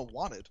Barcelona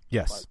wanted.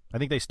 Yes, I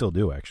think they still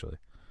do, actually.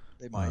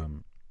 They might.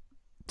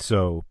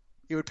 So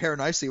he would pair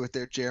nicely with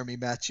their Jeremy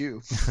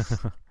Mathieu.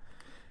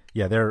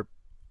 Yeah,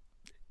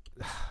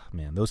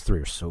 man, those three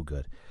are so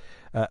good.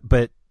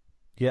 But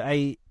yeah,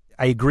 I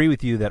agree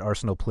with you that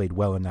Arsenal played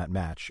well in that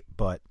match,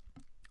 but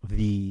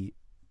the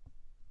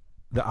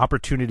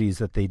opportunities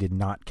that they did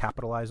not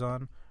capitalize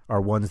on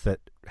are ones that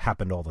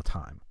happened all the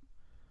time.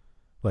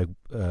 Like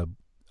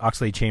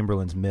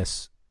Oxlade-Chamberlain's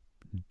miss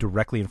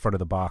directly in front of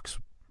the box,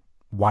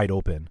 wide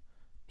open.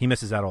 He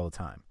misses that all the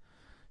time.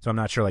 So I'm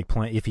not sure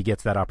if he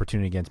gets that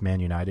opportunity against Man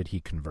United,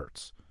 he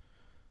converts.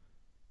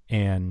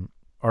 And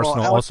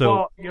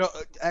Arsenal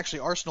actually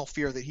Arsenal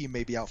fear that he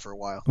may be out for a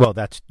while. Well,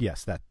 that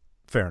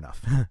fair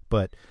enough.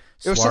 But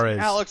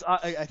Suarez,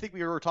 I think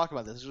we were talking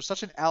about this. It was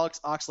such an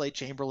Alex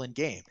Oxlade-Chamberlain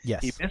game.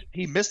 Yes.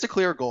 He missed a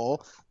clear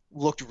goal,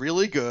 looked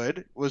really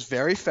good, was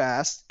very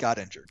fast, got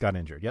injured.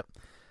 Yep.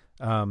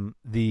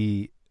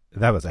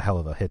 That was a hell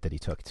of a hit that he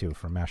took too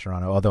from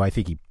Mascherano, although I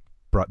think he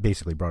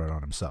basically brought it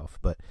on himself.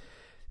 But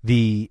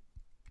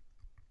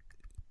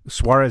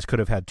Suarez could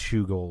have had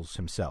 2 goals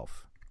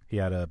himself. He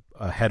had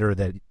a header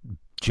that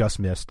just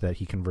missed that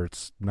he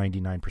converts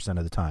 99%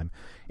 of the time,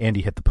 and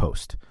he hit the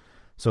post.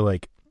 So,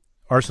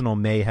 Arsenal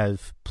may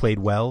have played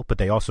well, but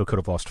they also could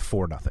have lost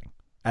 4-0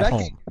 at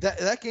home.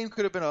 That game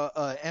could have been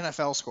a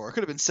NFL score. It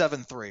could have been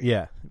 7-3.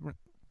 Yeah.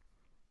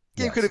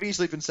 Game could have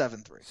easily been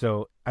 7-3.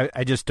 So,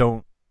 I just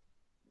don't...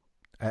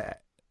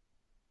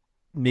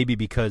 maybe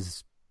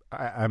because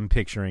I'm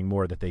picturing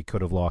more that they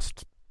could have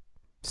lost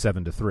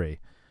 7-3.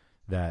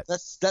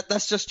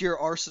 That's just your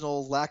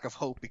Arsenal lack of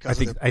hope because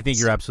I think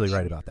you're absolutely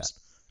right about that.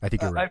 I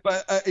think you're right.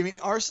 But I mean,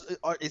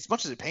 as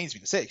much as it pains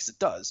me to say, because it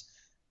does,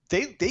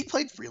 they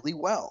played really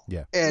well.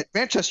 Yeah. And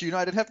Manchester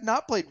United have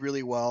not played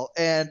really well,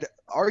 and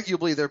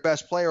arguably their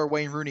best player,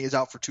 Wayne Rooney, is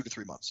out for 2 to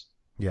 3 months.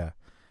 Yeah,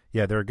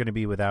 they're going to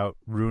be without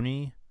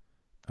Rooney.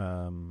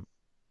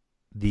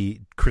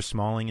 The Chris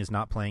Smalling is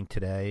not playing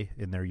today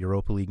in their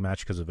Europa League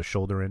match because of a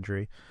shoulder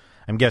injury.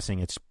 I'm guessing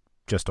it's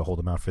just to hold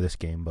him out for this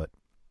game, but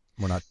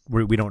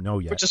we don't know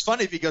yet. Which is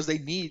funny because they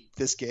need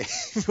this game.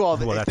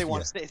 if they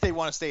want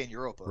to stay in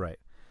Europa. Right.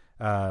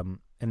 And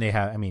they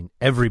have,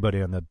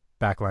 everybody on the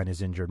back line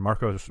is injured.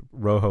 Marcos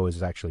Rojo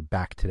is actually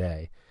back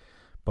today,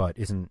 but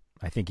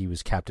I think he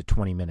was capped at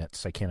 20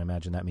 minutes. I can't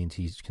imagine that means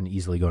he can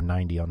easily go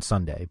 90 on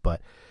Sunday,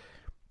 but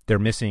they're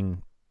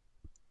missing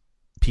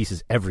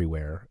pieces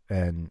everywhere,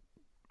 and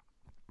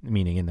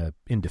meaning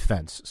in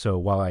defense. So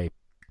while I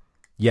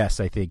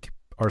think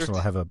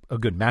Arsenal have a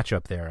good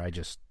matchup there,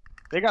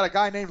 they got a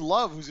guy named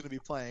Love who's going to be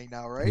playing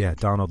now, right? Yeah,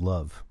 Donald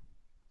Love.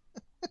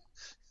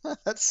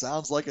 That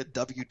sounds like a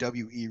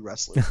WWE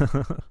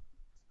wrestler.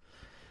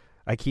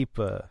 I keep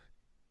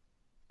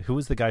who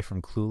was the guy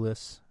from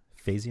Clueless?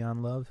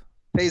 Faison Love?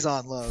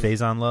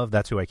 Faison Love.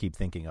 That's who I keep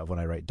thinking of when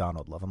I write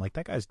Donald Love. I'm like,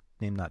 that guy's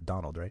named not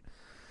Donald, right?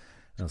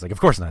 And I was like, of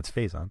course not, it's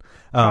Faison.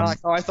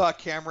 I thought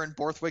Cameron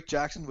Borthwick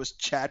Jackson was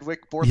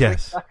Chadwick Borthwick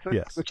Jackson.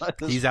 Yes.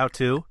 He's out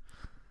too.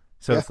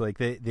 So it's like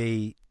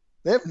they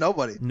have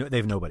nobody. No, they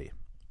have nobody.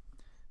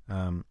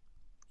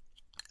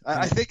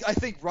 I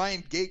think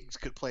Ryan Giggs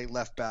could play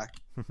left back.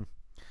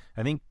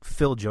 I think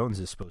Phil Jones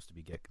is supposed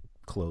to get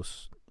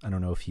close. I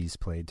don't know if he's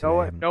played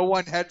today. No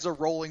one heads a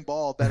rolling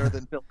ball better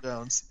than Phil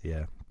Jones.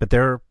 Yeah, but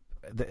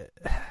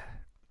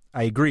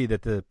I agree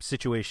that the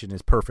situation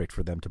is perfect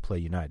for them to play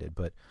United,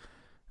 but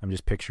I'm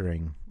just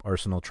picturing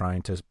Arsenal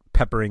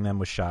peppering them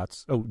with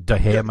shots. Oh, De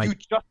Gea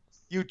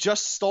You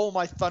just stole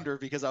my thunder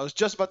because I was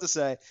just about to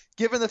say,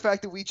 given the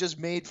fact that we just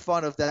made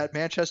fun of that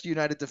Manchester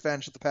United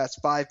defense for the past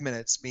 5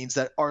 minutes, means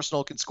that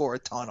Arsenal can score a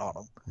ton on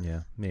them.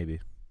 Yeah, maybe.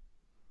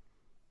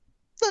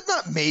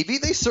 Not maybe.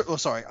 They certainly.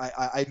 Sorry,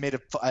 I made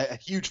a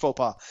huge faux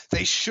pas.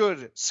 They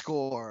should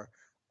score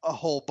a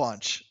whole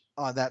bunch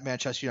on that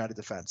Manchester United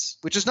defense,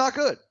 which is not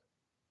good.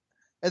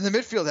 And the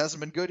midfield hasn't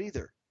been good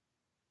either.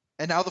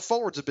 And now the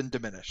forwards have been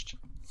diminished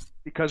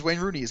because Wayne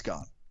Rooney is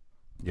gone.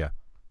 Yeah.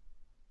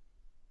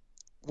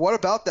 What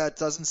about that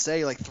doesn't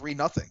say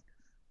 3-0?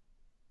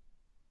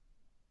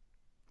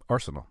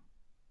 Arsenal.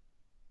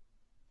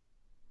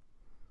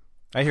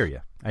 I hear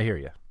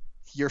you.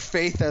 Your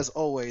faith, as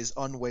always,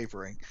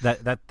 unwavering.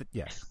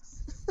 Yeah.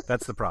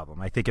 That's the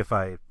problem. I think if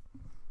I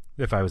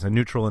was a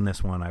neutral in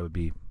this one, I would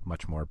be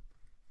much more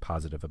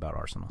positive about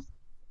Arsenal.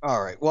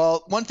 All right.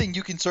 Well, one thing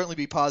you can certainly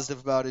be positive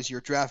about is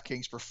your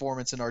DraftKings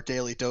performance in our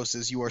daily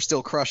doses. You are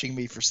still crushing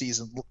me for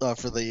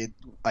the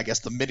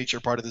miniature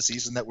part of the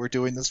season that we're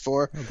doing this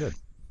for. Oh, good.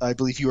 I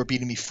believe you are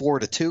beating me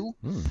 4-2.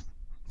 Yeah,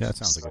 that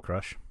sounds like a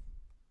crush.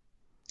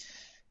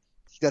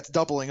 That's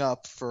doubling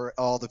up for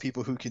all the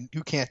people who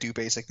can't do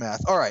basic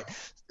math. All right.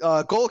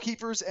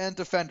 Goalkeepers and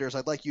defenders.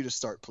 I'd like you to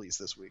start, please,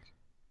 this week.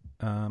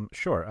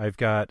 Sure. I've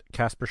got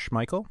Kasper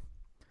Schmeichel,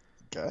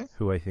 okay,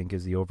 who I think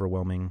is the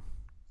overwhelming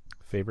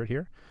favorite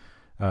here.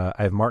 I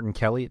have Martin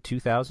Kelly at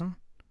 2,000,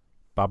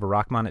 Baba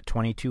Rahman at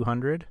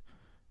 2,200,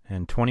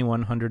 and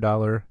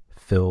 $2,100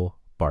 Phil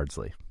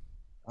Bardsley.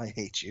 I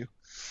hate you.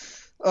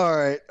 All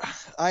right.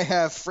 I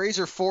have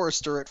Fraser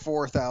Forrester at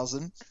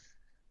 4,000.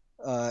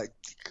 I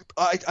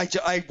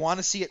want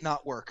to see it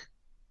not work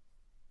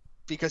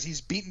because he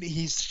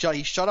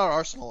shut out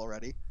Arsenal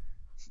already.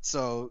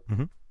 So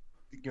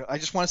I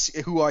just want to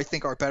see who I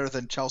think are better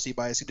than Chelsea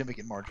by a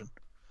significant margin.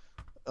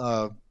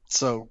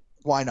 So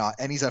why not?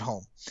 And he's at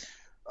home.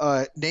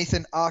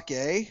 Nathan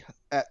Ake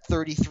at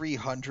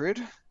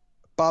 3,300,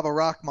 Baba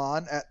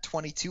Rahman at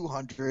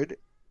 2,200,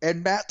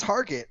 and Matt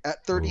Target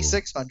at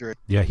 3,600.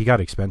 Yeah, he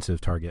got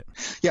expensive, Target.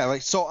 Yeah,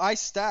 so I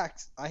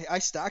stacked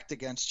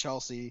against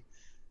Chelsea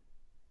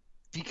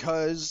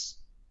because,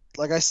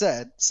 like I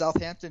said,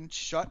 Southampton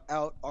shut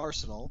out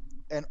Arsenal,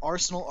 and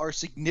Arsenal are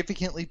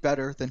significantly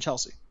better than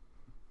Chelsea.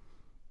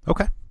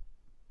 Okay.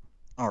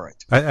 All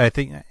right. I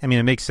think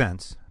it makes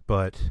sense,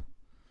 but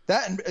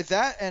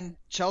that and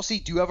Chelsea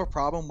do have a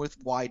problem with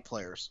wide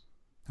players.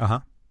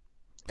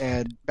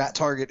 And Matt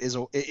Target is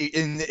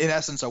in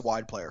essence a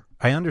wide player.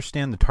 I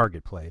understand the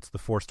Target play. It's the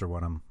Forster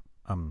one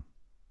I'm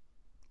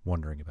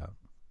wondering about.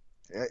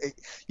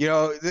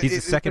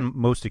 He's the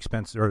most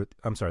expensive, or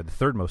I'm sorry, the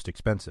third most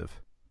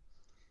expensive.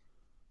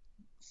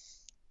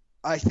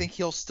 I think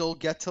he'll still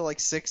get to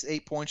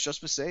 6-8 points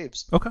just with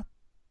saves. Okay.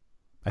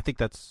 I think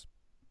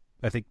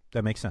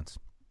that makes sense.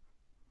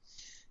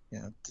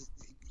 Yeah.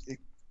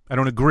 I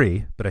don't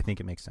agree, but I think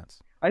it makes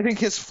sense. I think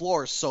his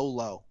floor is so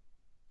low.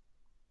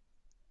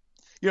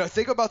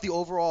 Think about the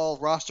overall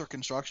roster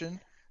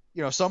construction.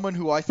 Someone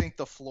who I think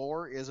the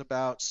floor is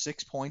about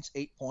 6 points,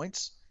 8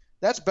 points.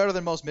 That's better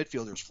than most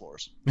midfielders'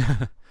 floors.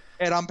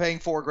 And I'm paying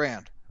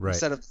 $4,000 right,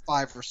 instead of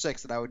 5 or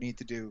 6 that I would need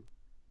to do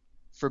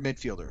for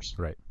midfielders.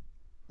 Right.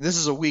 This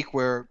is a week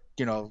where,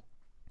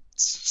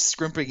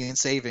 scrimping and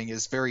saving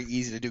is very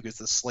easy to do because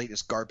the slate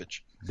is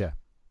garbage. Yeah.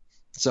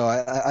 So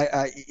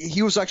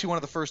he was actually one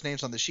of the first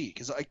names on the sheet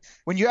because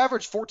when you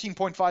average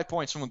 14.5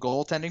 points from a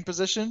goaltending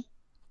position,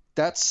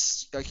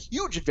 that's a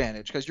huge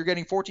advantage because you're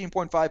getting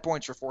 14.5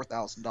 points for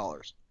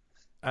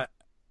 $4,000.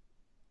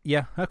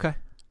 Yeah. Okay.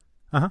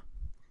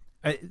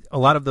 A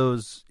lot of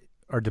those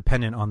are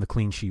dependent on the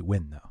clean sheet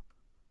win,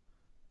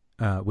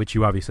 though, which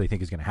you obviously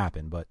think is going to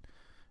happen. But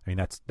I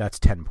mean, that's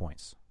 10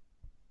 points.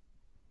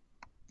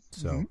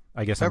 So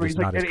I guess I'm just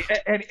not as...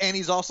 And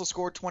he's also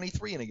scored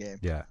 23 in a game.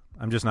 Yeah,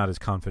 I'm just not as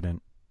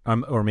confident.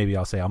 Or maybe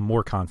I'll say I'm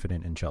more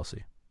confident in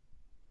Chelsea.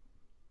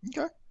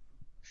 Okay.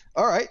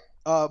 All right.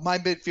 My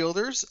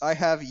midfielders, I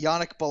have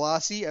Yannick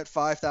Bolasie at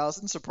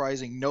 5,000,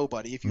 surprising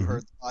nobody if you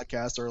heard the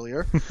podcast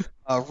earlier.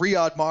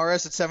 Riyad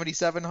Mahrez at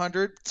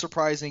 7,700,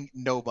 surprising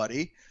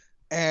nobody.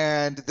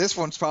 And this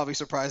one's probably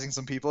surprising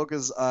some people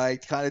because I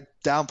kind of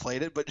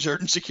downplayed it, but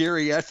Xherdan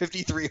Shaqiri at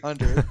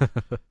 5,300.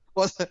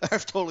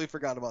 I've totally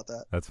forgot about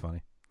that. That's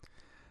funny.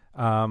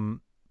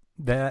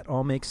 That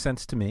all makes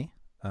sense to me.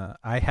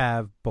 I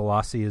have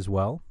Bolasie as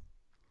well,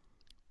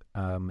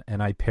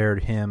 and I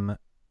paired him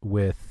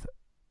with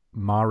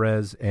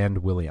Mahrez and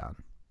Willian.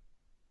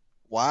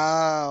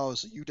 Wow,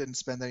 so you didn't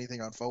spend anything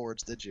on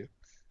forwards, did you?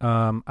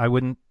 I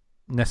wouldn't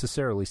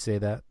necessarily say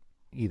that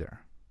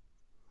either.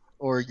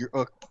 Or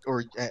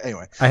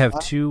anyway. I have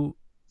two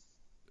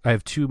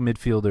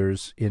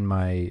midfielders in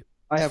my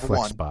flex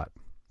one spot.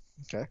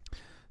 Okay.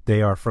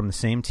 They are from the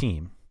same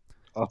team.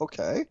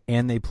 Okay.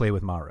 And they play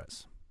with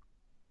Mahrez.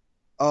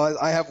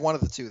 I have one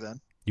of the two then.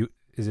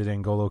 Is it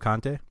N'Golo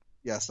Kante?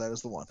 Yes, that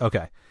is the one.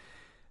 Okay.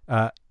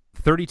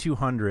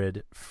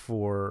 3,200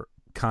 for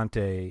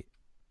Kante.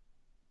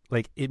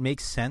 Like, it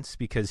makes sense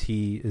because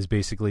he is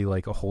basically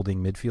like a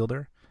holding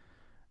midfielder,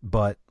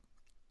 but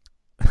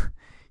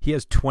he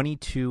has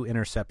 22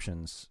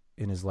 interceptions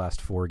in his last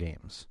 4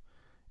 games,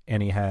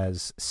 and he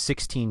has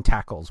 16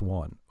 tackles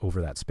won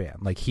over that span.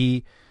 Like,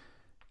 he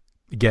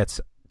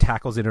gets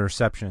tackles and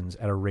interceptions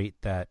at a rate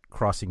that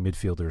crossing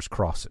midfielders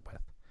cross it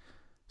with.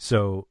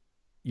 So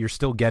you're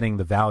still getting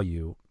the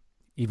value,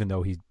 even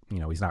though he's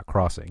not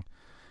crossing.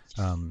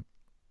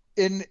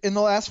 In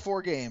the last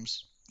 4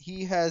 games,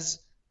 he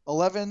has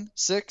 12,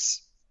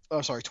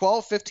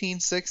 15,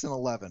 6, and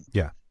 11.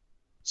 Yeah.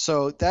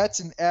 So that's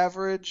an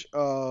average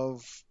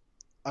of,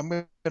 I'm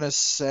going to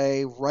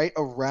say, right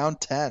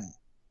around 10.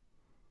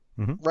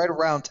 Mm-hmm. Right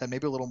around 10,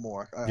 maybe a little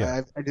more.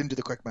 Yeah. I didn't do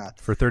the quick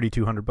math. For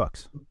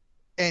 $3,200.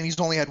 And he's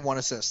only had 1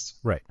 assist.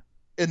 Right.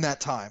 In that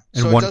time.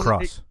 And so 1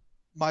 cross.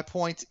 My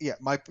point,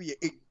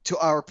 to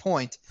our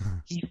point,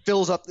 he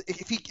fills up.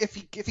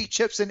 If he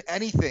chips in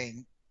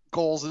anything,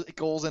 goals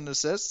and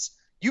assists,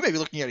 you may be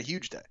looking at a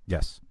huge day.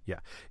 Yes, yeah.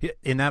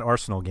 In that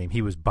Arsenal game,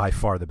 he was by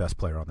far the best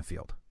player on the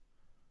field,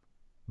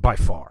 by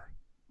far.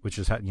 Which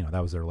is that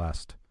was their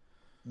last.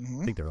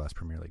 I think their last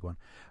Premier League one.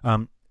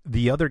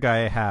 The other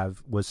guy I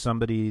have was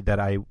somebody that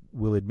I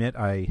will admit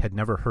I had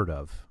never heard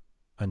of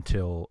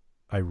until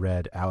I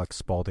read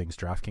Alex Spalding's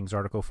DraftKings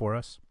article for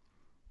us.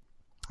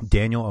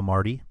 Daniel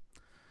Amartey,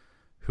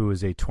 who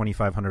is a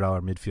 $2,500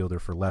 midfielder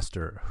for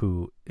Leicester,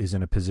 who is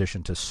in a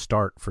position to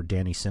start for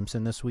Danny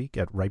Simpson this week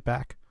at right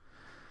back.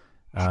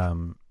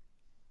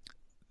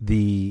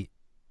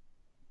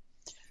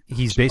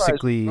 He's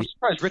basically... I'm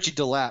surprised Richie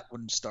Delat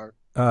wouldn't start.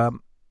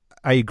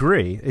 I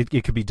agree.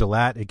 It could be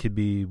Delat. It could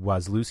be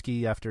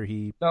Wazlewski after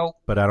he... No.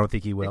 But I don't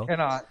think he will. It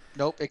cannot.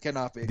 Nope, it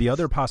cannot be. The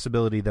other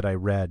possibility that I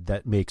read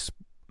that makes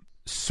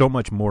so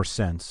much more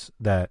sense,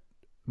 that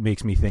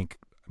makes me think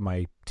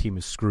my team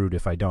is screwed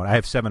if I don't. I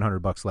have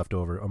 $700 left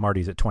over.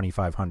 Amartey's at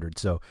 $2,500.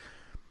 So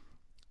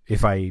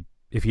if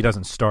he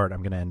doesn't start,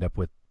 I'm going to end up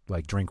with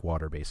like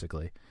Drinkwater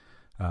basically,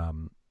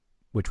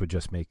 which would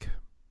just make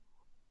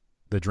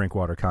the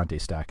Drinkwater Kante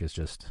stack is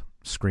just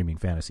screaming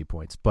fantasy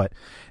points. But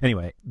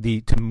anyway,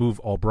 to move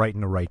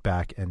Albrighton to right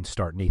back and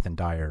start Nathan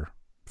Dyer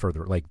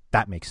further, like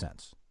that makes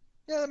sense.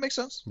 Yeah, that makes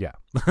sense. Yeah,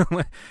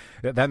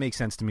 that makes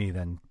sense to me.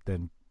 Then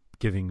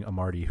giving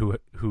Amartey,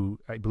 who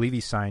I believe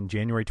he signed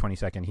January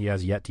 22nd. He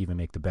has yet to even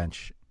make the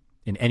bench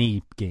in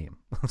any game.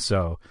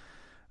 So,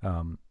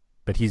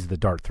 but he's the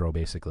dart throw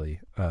basically.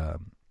 But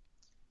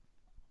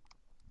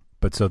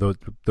so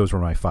those were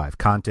my 5: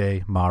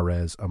 Kante,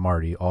 Mahrez,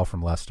 Amartey, all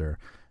from Leicester,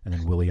 and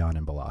then Willian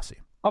and Bolasie.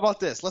 How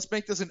about this? Let's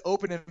make this an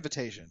open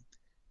invitation.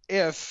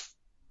 If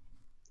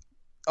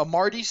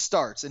Amartey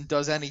starts and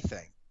does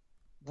anything,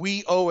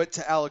 we owe it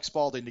to Alex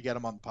Spalding to get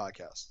him on the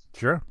podcast.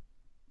 Sure.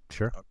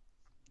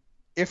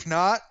 If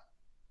not,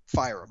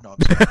 fire him. No,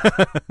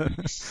 I'm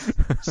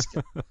just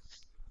kidding.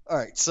 All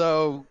right,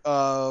 so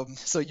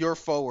your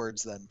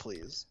forwards then,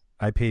 please.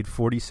 I paid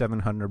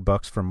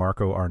 $4,700 for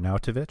Marko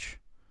Arnautovic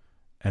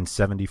and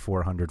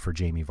 $7,400 for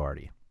Jamie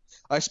Vardy.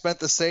 I spent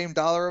the same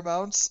dollar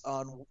amounts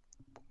on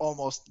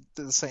almost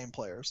the same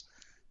players.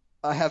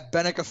 I have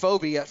Benik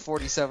Afobe at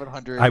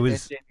 $4,700 and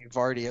Jamie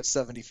Vardy at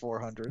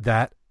 $7,400.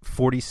 That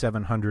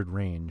 $4,700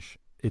 range,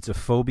 it's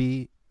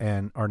Afobe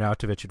and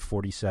Arnautovic at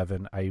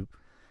 $47,000. I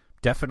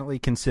definitely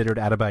considered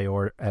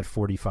Adebayor at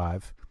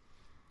 $45,000.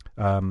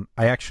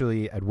 I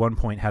actually at one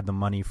point had the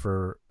money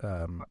for.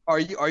 Are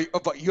you?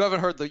 But you haven't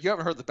heard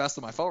the best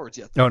of my forwards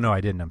yet. Oh no,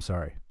 I didn't. I'm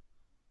sorry.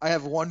 I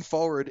have one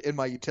forward in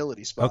my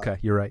utility spot. Okay,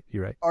 you're right.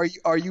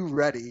 Are you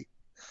ready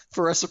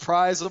for a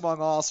surprise among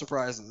all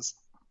surprises?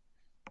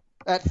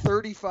 At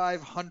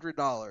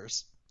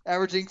 $3,500,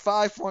 averaging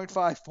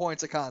 5.5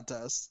 points a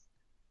contest,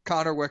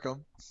 Connor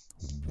Wickham.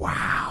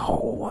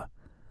 Wow.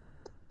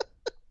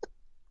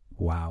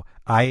 Wow.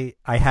 I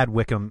had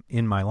Wickham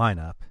in my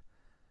lineup,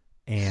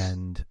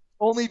 and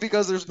only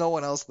because there's no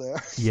one else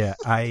there. Yeah,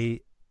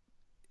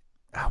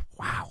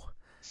 wow.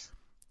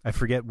 I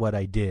forget what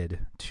I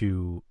did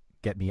to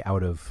get me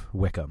out of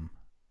Wickham.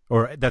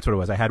 Or that's what it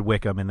was. I had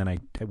Wickham, and then I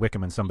had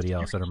Wickham and somebody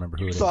else. I don't remember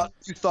who it is.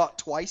 You thought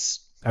twice?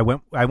 I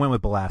went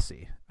with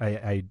Balassi.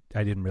 I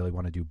didn't really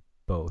want to do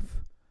both.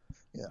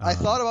 Yeah, I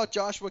thought about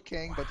Joshua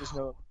King, but there's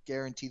no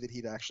guarantee that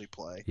he'd actually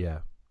play. Yeah.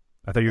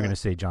 I thought you were going to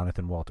say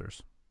Jonathan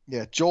Walters.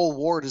 Yeah, Joel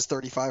Ward is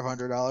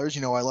 $3,500.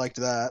 You know, I liked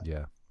that.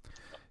 Yeah.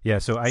 Yeah,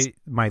 so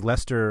my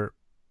Leicester,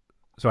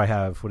 so I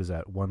have, what is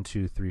that? 1,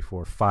 2, 3,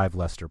 4, 5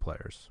 Leicester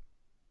players.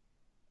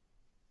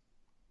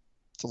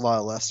 It's a lot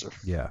of Leicester.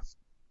 Yeah.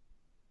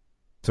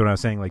 So when I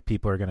was saying like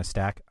people are going to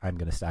stack, I'm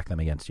going to stack them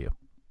against you.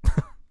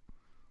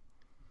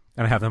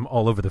 And I have them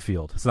all over the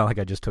field. It's not like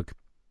I just took,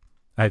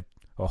 I have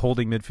a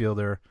holding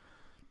midfielder.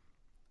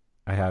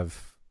 I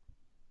have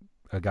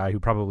a guy who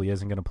probably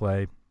isn't going to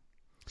play.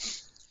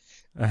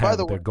 I have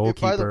the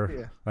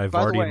goalkeeper. I have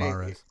Vardy and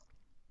Mahrez.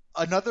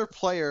 Another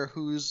player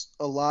who's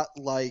a lot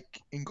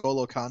like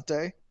N'Golo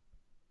Kante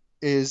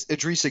is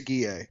Idrissa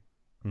Gueye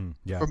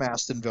from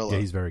Aston Villa. Yeah,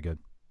 he's very good.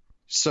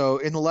 So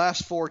in the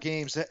last 4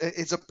 games,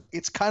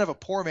 it's kind of a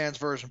poor man's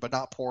version, but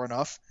not poor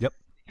enough. Yep.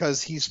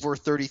 Because he's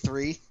worth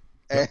 33,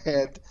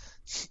 and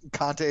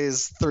Kante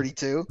is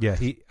 32. Yeah,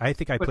 I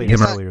think I played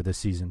him earlier this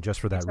season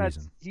just for that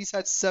reason. He's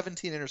had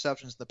 17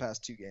 interceptions in the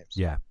past 2 games.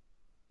 Yeah.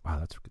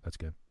 Wow, that's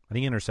good. I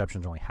think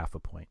interception's only half a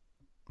point,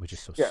 which is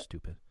so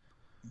stupid.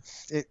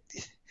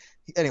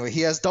 Anyway,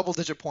 he has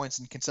double-digit points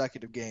in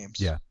consecutive games.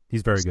 Yeah,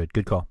 he's very good.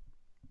 Good call.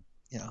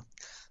 Yeah.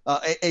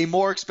 A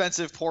more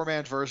expensive poor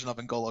man's version of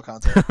N'Golo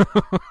Kante.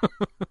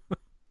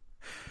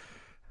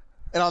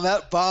 And on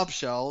that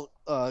bombshell,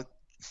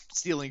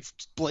 stealing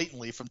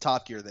blatantly from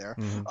Top Gear there,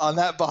 on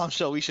that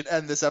bombshell, we should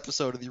end this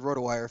episode of the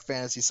RotoWire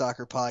Fantasy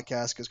Soccer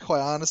Podcast because, quite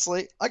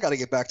honestly, I got to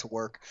get back to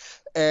work.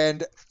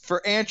 And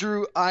for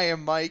Andrew, I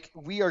am Mike.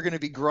 We are going to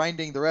be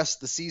grinding the rest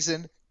of the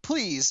season.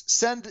 Please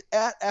send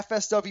at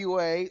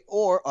FSWA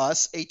or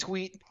us a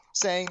tweet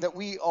saying that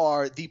we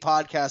are the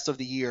podcast of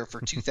the year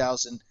for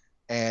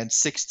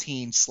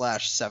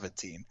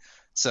 2016/17.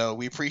 So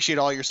we appreciate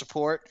all your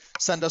support.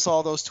 Send us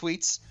all those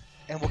tweets,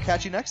 and we'll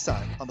catch you next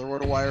time on the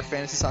RotoWire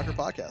Fantasy Soccer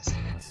Podcast.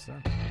 Yes,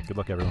 sir. Good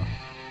luck, everyone.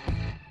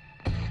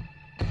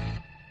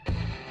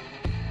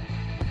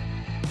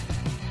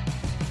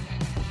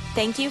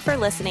 Thank you for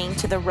listening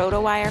to the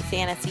RotoWire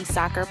Fantasy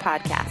Soccer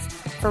Podcast.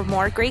 For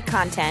more great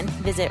content,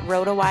 visit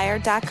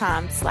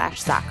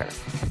rotowire.com/soccer.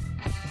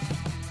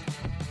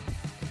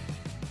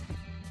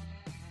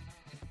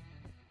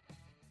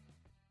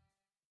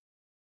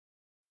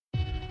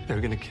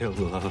 They're gonna kill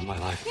the love of my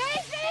life.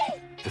 Casey!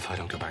 If I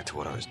don't go back to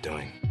what I was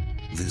doing.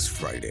 This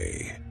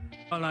Friday.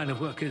 Our line of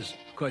work is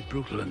quite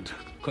brutal and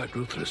quite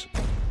ruthless.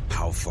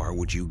 How far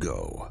would you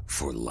go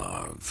for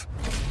love?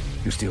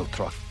 You steal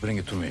truck, bring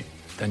it to me.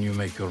 Then you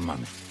make your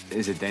money.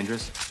 Is it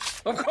dangerous?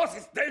 Of course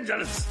it's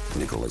dangerous!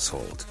 Nicholas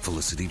Hoult,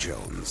 Felicity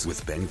Jones,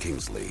 with Ben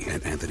Kingsley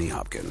and Anthony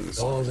Hopkins.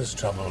 All this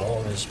trouble,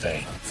 all this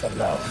pain, for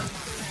love.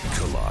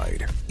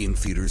 Collide. In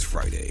theaters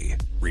Friday.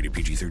 Rated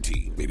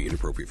PG-13. May be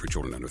inappropriate for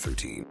children under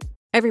 13.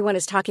 Everyone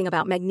is talking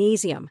about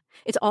magnesium.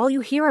 It's all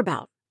you hear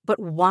about. But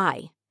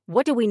why?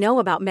 What do we know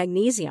about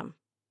magnesium?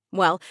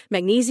 Well,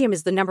 magnesium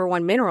is the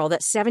 #1 mineral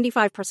that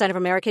 75% of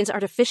Americans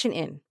are deficient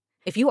in.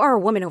 If you are a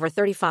woman over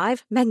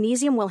 35,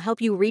 magnesium will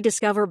help you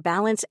rediscover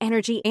balance,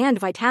 energy, and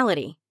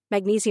vitality.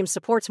 Magnesium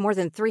supports more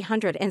than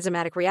 300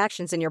 enzymatic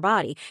reactions in your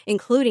body,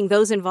 including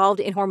those involved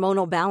in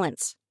hormonal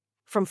balance.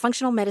 From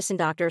functional medicine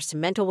doctors to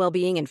mental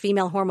well-being and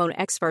female hormone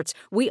experts,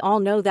 we all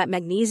know that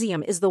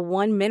magnesium is the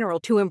one mineral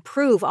to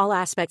improve all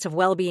aspects of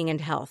well-being and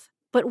health.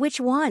 But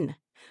which one?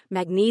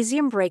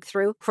 Magnesium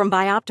Breakthrough from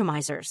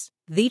Bioptimizers,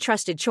 the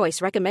trusted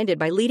choice recommended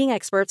by leading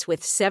experts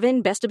with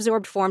 7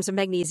 best-absorbed forms of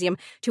magnesium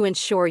to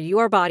ensure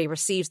your body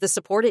receives the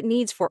support it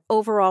needs for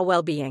overall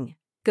well-being.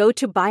 Go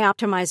to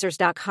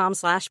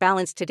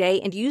bioptimizers.com/balance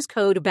today and use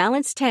code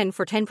BALANCE10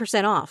 for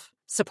 10% off.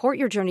 Support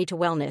your journey to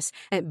wellness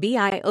at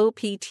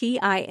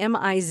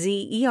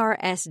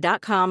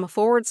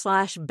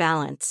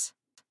bioptimizers.com/balance.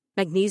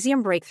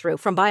 Magnesium Breakthrough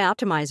from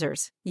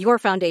Bioptimizers, your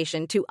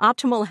foundation to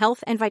optimal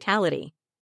health and vitality.